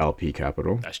 for LP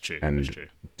capital. That's true. And that's true.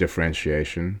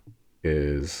 Differentiation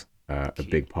is a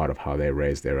big part of how they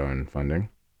raise their own funding.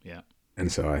 Yeah.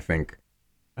 And so I think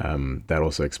that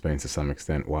also explains to some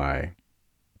extent why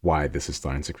this is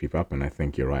starting to creep up. And I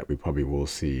think you're right. We probably will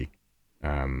see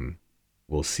an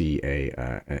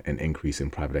increase in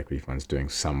private equity funds doing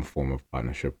some form of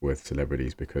partnership with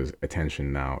celebrities because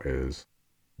attention now is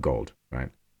gold, right?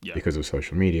 Yeah. Because of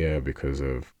social media, because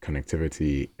of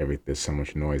connectivity, there's so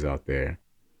much noise out there.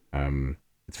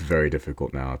 It's very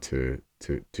difficult now to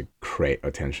create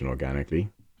attention organically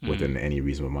within any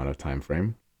reasonable amount of time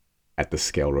frame at the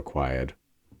scale required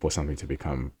for something to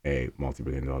become a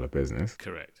multi-billion-dollar business.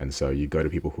 Correct. And so you go to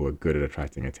people who are good at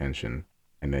attracting attention,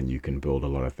 and then you can build a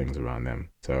lot of things around them.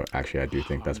 So actually, I do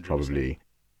think that's 100%. probably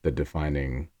the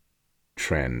defining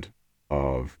trend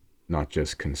of not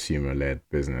just consumer-led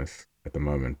business at the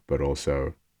moment, but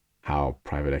also how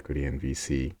private equity and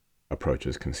VC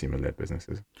approaches consumer-led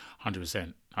businesses.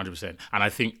 100%. And I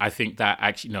think that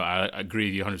actually, no, I agree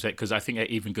with you 100% because I think it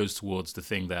even goes towards the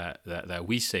thing that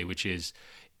we say, which is,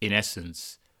 in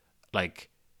essence, like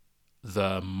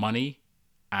the money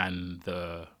and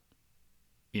the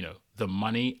the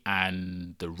money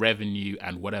and the revenue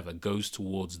and whatever goes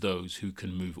towards those who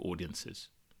can move audiences,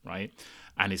 right?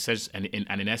 And it says, and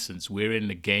in essence, we're in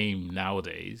the game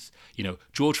nowadays.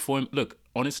 George Foreman. Look,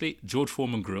 honestly, George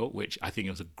Foreman Grill, which I think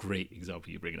was a great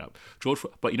example you bring it up,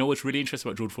 But you know what's really interesting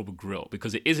about George Foreman Grill,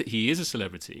 because he is a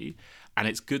celebrity, and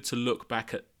it's good to look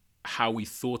back at how we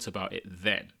thought about it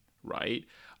then, right?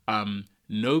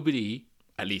 Nobody,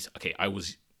 at least, okay, I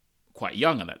was quite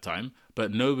young at that time,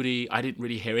 but I didn't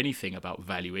really hear anything about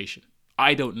valuation.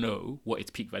 I don't know what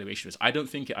its peak valuation is. I don't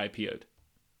think it IPO'd.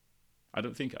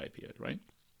 Right?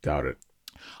 Doubt it.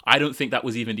 I don't think that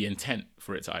was even the intent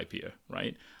for its IPO,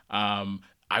 right?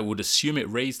 I would assume it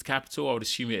raised capital. I would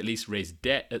assume it at least raised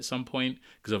debt at some point,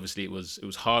 because obviously it was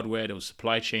hardware, there was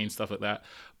supply chain, stuff like that.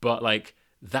 But like,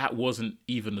 that wasn't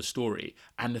even the story.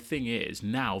 And the thing is,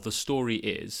 now the story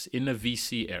is, in the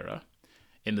VC era,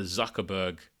 in the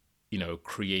Zuckerberg,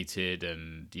 created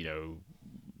and,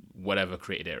 whatever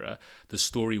created era, the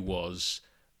story was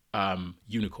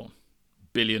unicorn,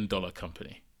 billion-dollar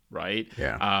company, right?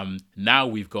 Yeah. Now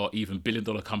we've got even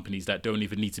billion-dollar companies that don't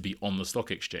even need to be on the stock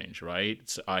exchange, right?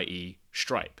 So, i.e.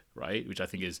 Stripe, right? Which I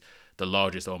think is the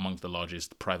largest, or amongst the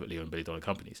largest privately owned billion-dollar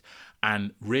companies.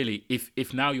 And really,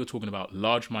 if now you're talking about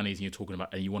large monies and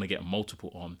you want to get a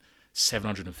multiple on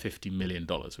 $750 million,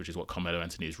 which is what Carmelo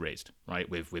Anthony has raised, right?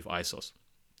 With ISOS.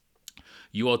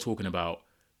 You are talking about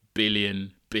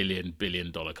billion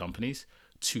dollar companies.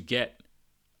 To get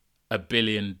 $1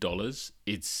 billion,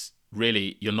 it's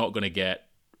really, you're not going to get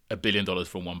 $1 billion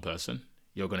from one person.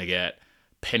 You're going to get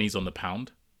pennies on the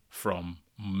pound from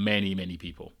many, many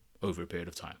people over a period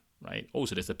of time, right?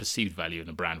 Also, there's a perceived value and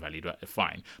a brand value,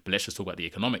 fine. But let's just talk about the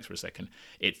economics for a second.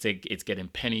 It's getting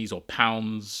pennies or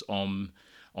pounds on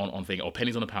thing, or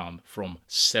pennies on a pound from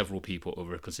several people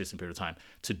over a consistent period of time.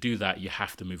 To do that, you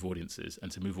have to move audiences, and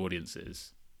to move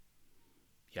audiences,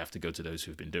 you have to go to those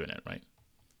who've been doing it, right?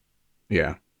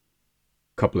 Yeah.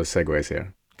 Couple of segues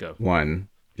here. Go. One,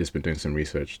 just been doing some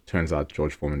research. Turns out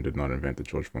George Foreman did not invent the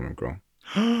George Foreman Grill.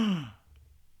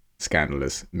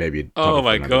 Scandalous. Maybe. Oh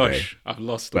my gosh, I've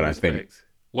lost all respect. I think.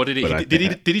 What did he?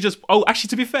 Did he just? Oh, actually,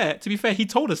 to be fair, he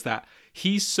told us that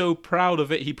he's so proud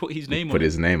of it. He put his name on it. Put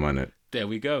his name on it. There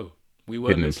we go. We were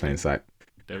hidden in plain sight.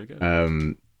 There we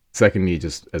go. Secondly,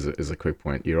 just as a quick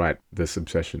point, you're right. This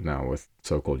obsession now with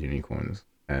so-called unicorns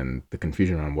and the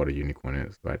confusion around what a unicorn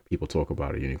is. Right? People talk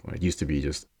about a unicorn. It used to be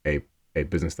just a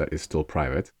business that is still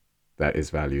private, that is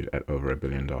valued at over $1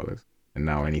 billion, and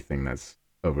now anything that's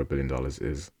over $1 billion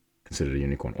is considered a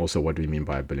unicorn. Also, what do you mean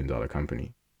by $1 billion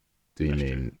company? Do you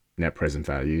mean net present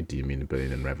value? Do you mean $1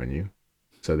 billion in revenue?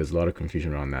 So there's a lot of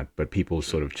confusion around that, but people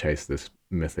sort of chase this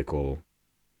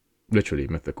literally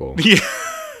mythical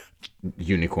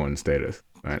unicorn status,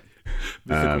 right?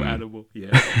 Mythical animal,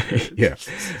 yeah. Yeah.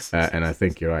 And I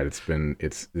think you're right.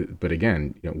 But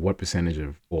again, what percentage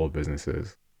of all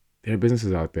businesses, there are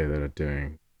businesses out there that are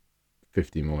doing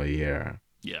 50 mil a year.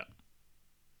 Yeah.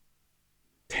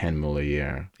 10 mil a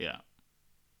year. Yeah.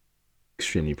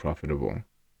 Extremely profitable.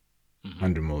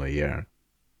 100 mil a year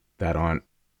that aren't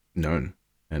known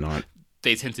and aren't.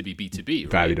 They tend to be B2B,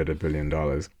 right? Valued at $1 billion.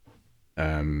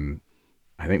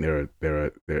 I think there are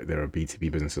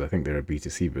B2B businesses. I think there are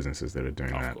B2C businesses that are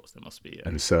doing that. Of course, there must be. Yeah.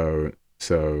 And so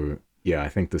yeah, I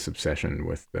think this obsession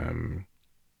with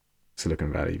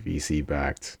Silicon Valley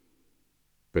VC-backed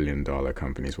 $1 billion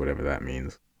companies, whatever that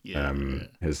means,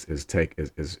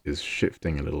 is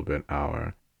shifting a little bit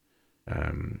our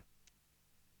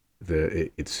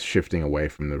it's shifting away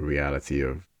from the reality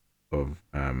of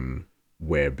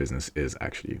where business is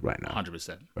actually right now.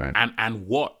 100%. Right. And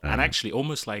actually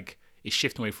almost like it's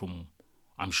shifting away from,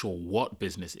 I'm sure, what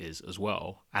business is as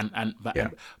well.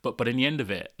 But in the end of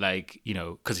it, like,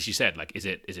 because as you said, like, is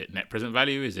it net present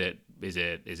value? Is it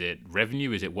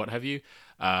revenue? Is it what have you?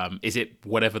 Is it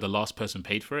whatever the last person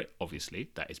paid for it?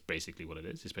 Obviously, that is basically what it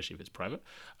is, especially if it's private,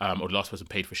 or the last person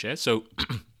paid for shares. So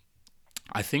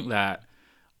I think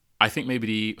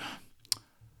maybe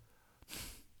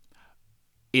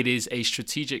it is a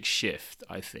strategic shift,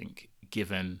 I think,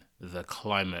 given the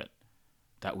climate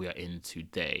that we are in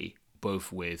today,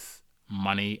 both with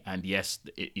money and yes,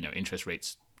 interest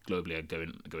rates globally are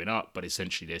going up, but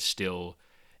essentially there's still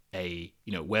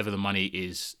whether the money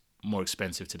is more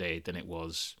expensive today than it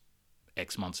was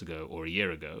X months ago or a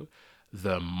year ago,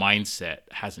 the mindset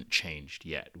hasn't changed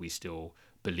yet. We still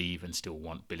believe and still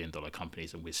want $1 billion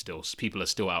companies, and people are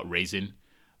still out raising.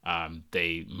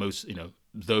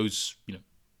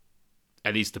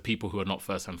 at least the people who are not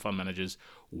first-time fund managers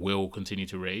will continue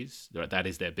to raise. That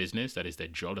is their business. That is their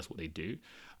job. That's what they do.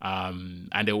 And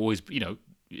they're always, the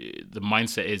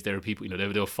mindset is there are people, there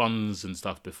were funds and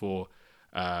stuff before,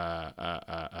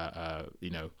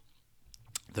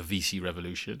 the VC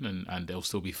revolution, and there'll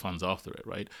still be funds after it,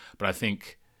 right? But I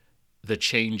think the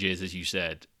change is, as you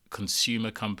said,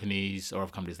 consumer companies or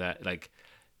other companies that like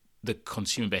the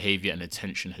consumer behavior and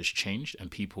attention has changed, and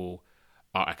people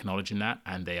are acknowledging that,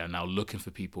 and they are now looking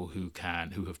for people who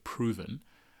have proven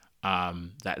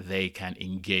that they can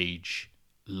engage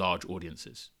large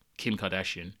audiences. Kim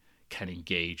Kardashian can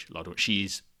engage large.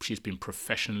 She's been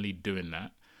professionally doing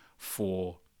that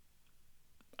for.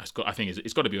 I think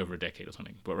it's got to be over a decade or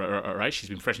something. But right, she's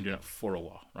been professionally doing that for a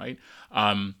while, right?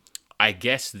 I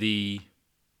guess the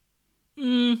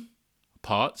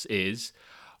parts is,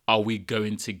 are we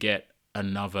going to get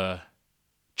another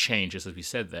change, as we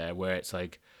said there, where it's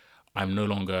like, I'm no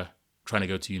longer trying to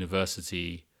go to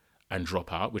university and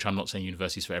drop out, which I'm not saying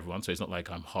university's for everyone, so it's not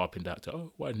like I'm harping that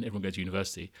to, why didn't everyone go to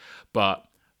university? But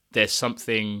there's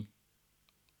something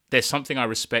I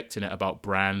respect in it about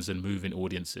brands and moving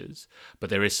audiences, but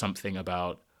there is something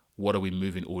about what are we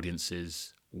moving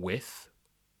audiences with?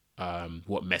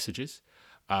 What messages?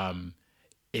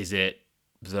 Is it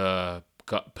the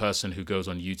person who goes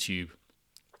on YouTube,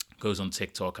 goes on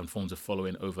TikTok and forms a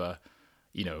following over,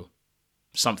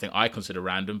 something I consider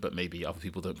random, but maybe other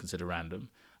people don't consider random,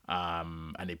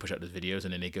 and they push out those videos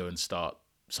and then they go and start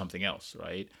something else,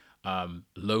 right?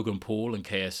 Logan Paul and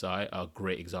KSI are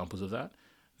great examples of that.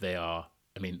 They are,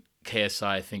 KSI,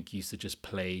 I think, used to just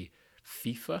play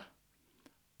FIFA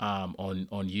on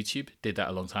YouTube, did that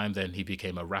a long time. Then he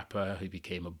became a rapper, he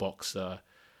became a boxer.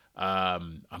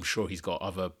 I'm sure he's got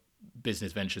other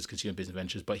business ventures, consumer business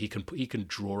ventures, but he can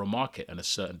draw a market and a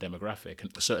certain demographic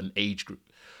and a certain age group.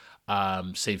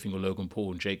 Same thing with Logan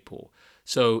Paul and Jake Paul.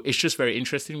 So it's just very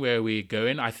interesting where we're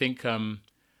going. I think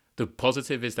the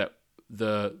positive is that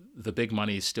the big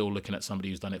money is still looking at somebody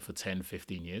who's done it for 10,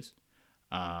 15 years.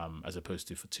 As opposed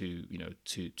to for 2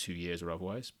 years or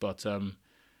otherwise. But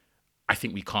I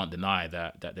think we can't deny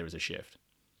that there is a shift.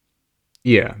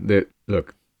 Yeah,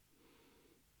 look,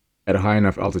 at a high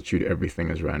enough altitude, everything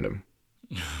is random,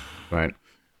 right?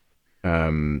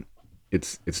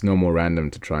 It's no more random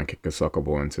to try and kick a soccer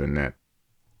ball into a net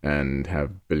and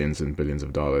have billions and billions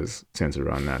of dollars centered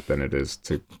around that than it is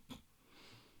to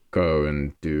go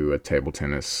and do a table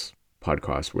tennis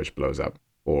podcast which blows up.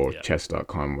 Or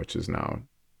chess.com, which is now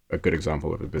a good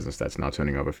example of a business that's now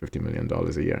turning over $50 million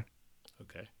a year.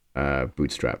 Okay.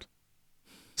 Bootstrapped.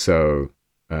 So,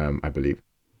 I believe.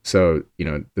 So,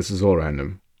 this is all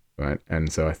random, right?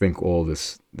 And so I think all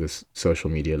this social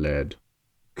media-led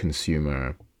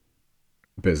consumer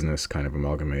business kind of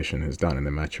amalgamation has done, and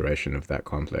the maturation of that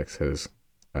complex has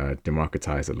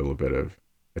democratized a little bit of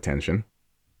attention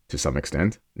to some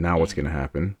extent. Now what's going to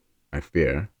happen, I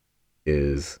fear,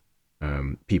 is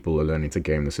people are learning to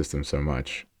game the system so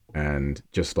much, and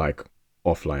just like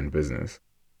offline business,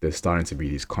 there's starting to be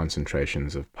these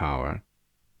concentrations of power.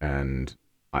 And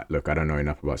I don't know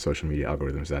enough about social media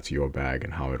algorithms. That's your bag,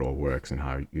 and how it all works, and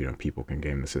how people can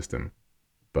game the system.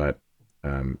 But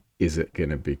is it going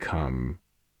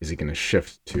to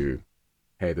shift to,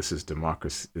 hey, this is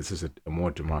democracy. This is a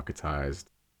more democratized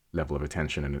level of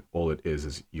attention, and all it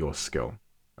is your skill,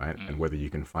 right? And whether you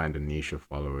can find a niche of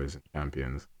followers and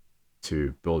champions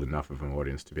to build enough of an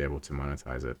audience to be able to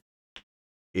monetize it,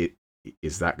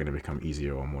 is that going to become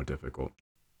easier or more difficult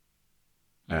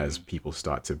as people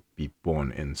start to be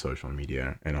born in social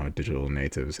media and are digital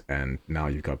natives? And now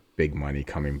you've got big money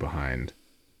coming behind,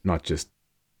 not just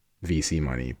VC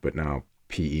money, but now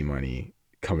PE money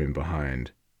coming behind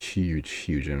huge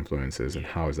influencers. And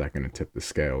how is that going to tip the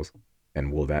scales?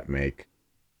 And will that make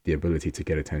the ability to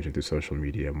get attention through social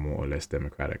media more or less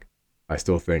democratic? I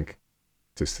still think,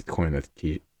 to coin that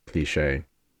cliche,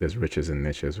 there's riches and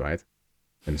niches, right?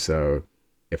 And so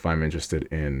if I'm interested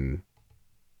in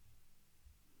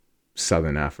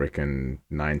Southern African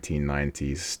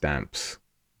 1990s stamps,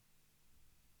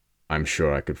 I'm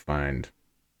sure I could find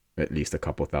at least a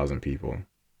couple thousand people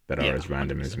that are as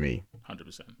random 100%. As me.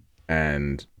 100%.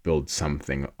 And build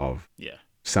something of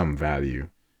some value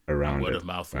around word it. Word of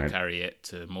mouth will carry it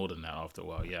to more than that after a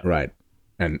while, yeah. Right.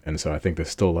 And so I think there's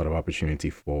still a lot of opportunity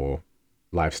for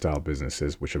lifestyle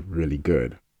businesses, which are really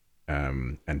good,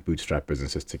 and bootstrap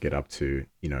businesses to get up to,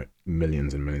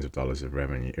 millions and millions of dollars of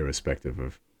revenue, irrespective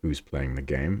of who's playing the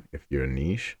game, if you're a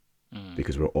niche,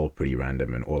 because we're all pretty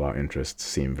random and all our interests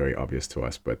seem very obvious to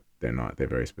us, but they're not. They're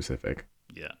very specific.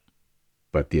 Yeah.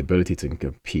 But the ability to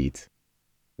compete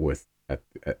with at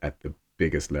the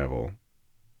biggest level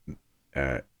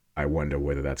I wonder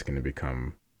whether that's going to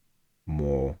become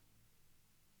more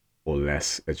or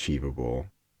less achievable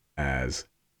as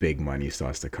big money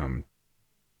starts to come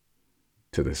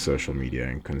to the social media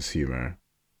and consumer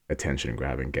attention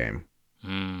grabbing game,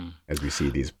 as we see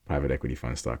these private equity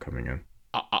funds start coming in.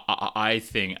 I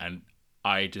think, and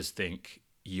I just think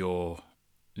your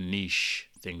niche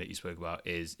thing that you spoke about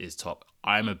is top.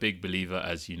 I'm a big believer,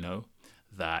 as you know,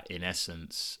 that in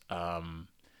essence,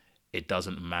 it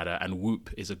doesn't matter. And Whoop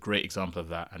is a great example of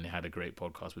that. And they had a great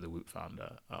podcast with the Whoop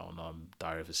founder on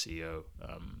Diary of a CEO.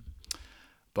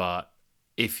 But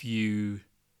if you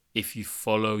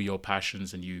follow your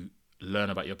passions and you learn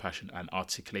about your passion and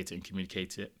articulate it and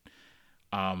communicate it,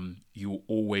 you will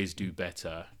always do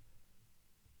better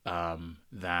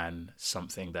than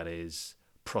something that is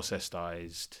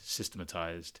processized,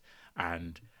 systematized,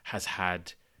 and has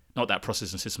had, not that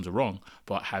process and systems are wrong,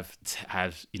 but have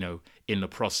in the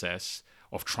process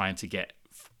of trying to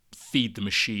feed the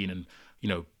machine and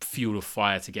fuel the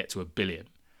fire to get to 1 billion,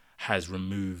 has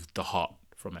removed the heart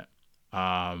from it.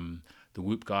 The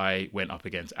Whoop guy went up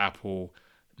against Apple,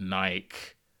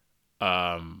 Nike,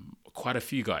 quite a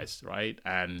few guys, right?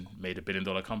 And made a $1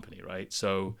 billion company, right?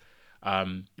 So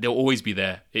they'll always be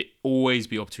there. It always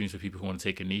be opportunities for people who want to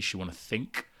take a niche, who want to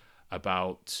think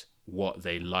about what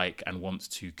they like and want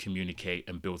to communicate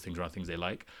and build things around things they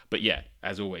like. But yeah,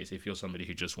 as always, if you're somebody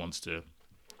who just wants to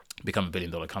become a $1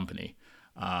 billion company,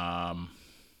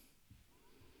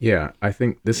 yeah, I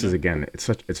think this is, again, it's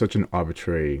such an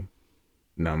arbitrary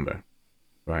number,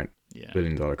 right? Yeah. $1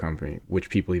 billion company, which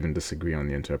people even disagree on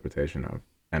the interpretation of.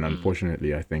 And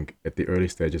unfortunately, I think at the early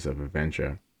stages of a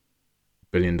venture,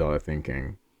 $1 billion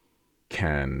thinking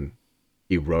can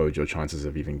erode your chances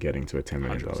of even getting to a $10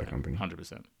 million company.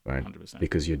 100%. Right? 100%.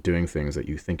 Because you're doing things that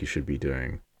you think you should be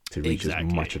doing to reach as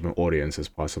much of an audience as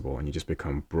possible, and you just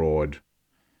become broad,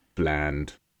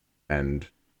 bland, and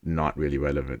not really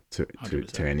relevant to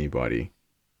anybody,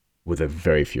 with a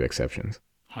very few exceptions.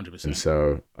 100%. And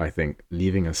so I think,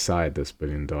 leaving aside this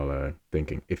 $1 billion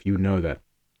thinking, if you know that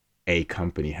a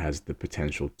company has the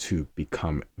potential to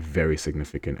become very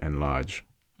significant and large,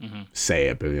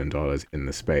 say $1 billion in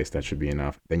the space, that should be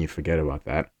enough. Then you forget about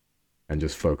that and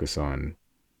just focus on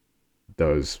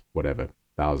those, whatever,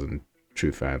 1,000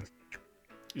 true fans.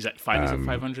 Is that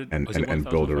 500? And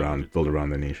build around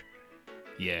the niche.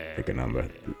 Yeah. Pick a number.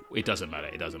 It doesn't matter.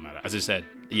 As I said,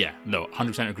 yeah, no,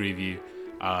 100% agree with you.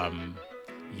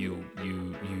 You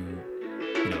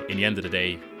know, in the end of the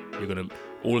day,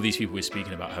 all of these people we're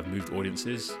speaking about have moved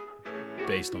audiences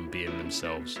based on being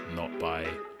themselves, not by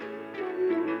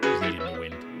reading the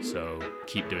wind. So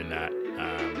keep doing that.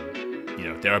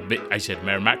 There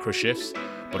are macro shifts,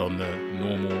 but on the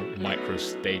normal micro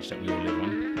stage that we all live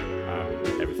on,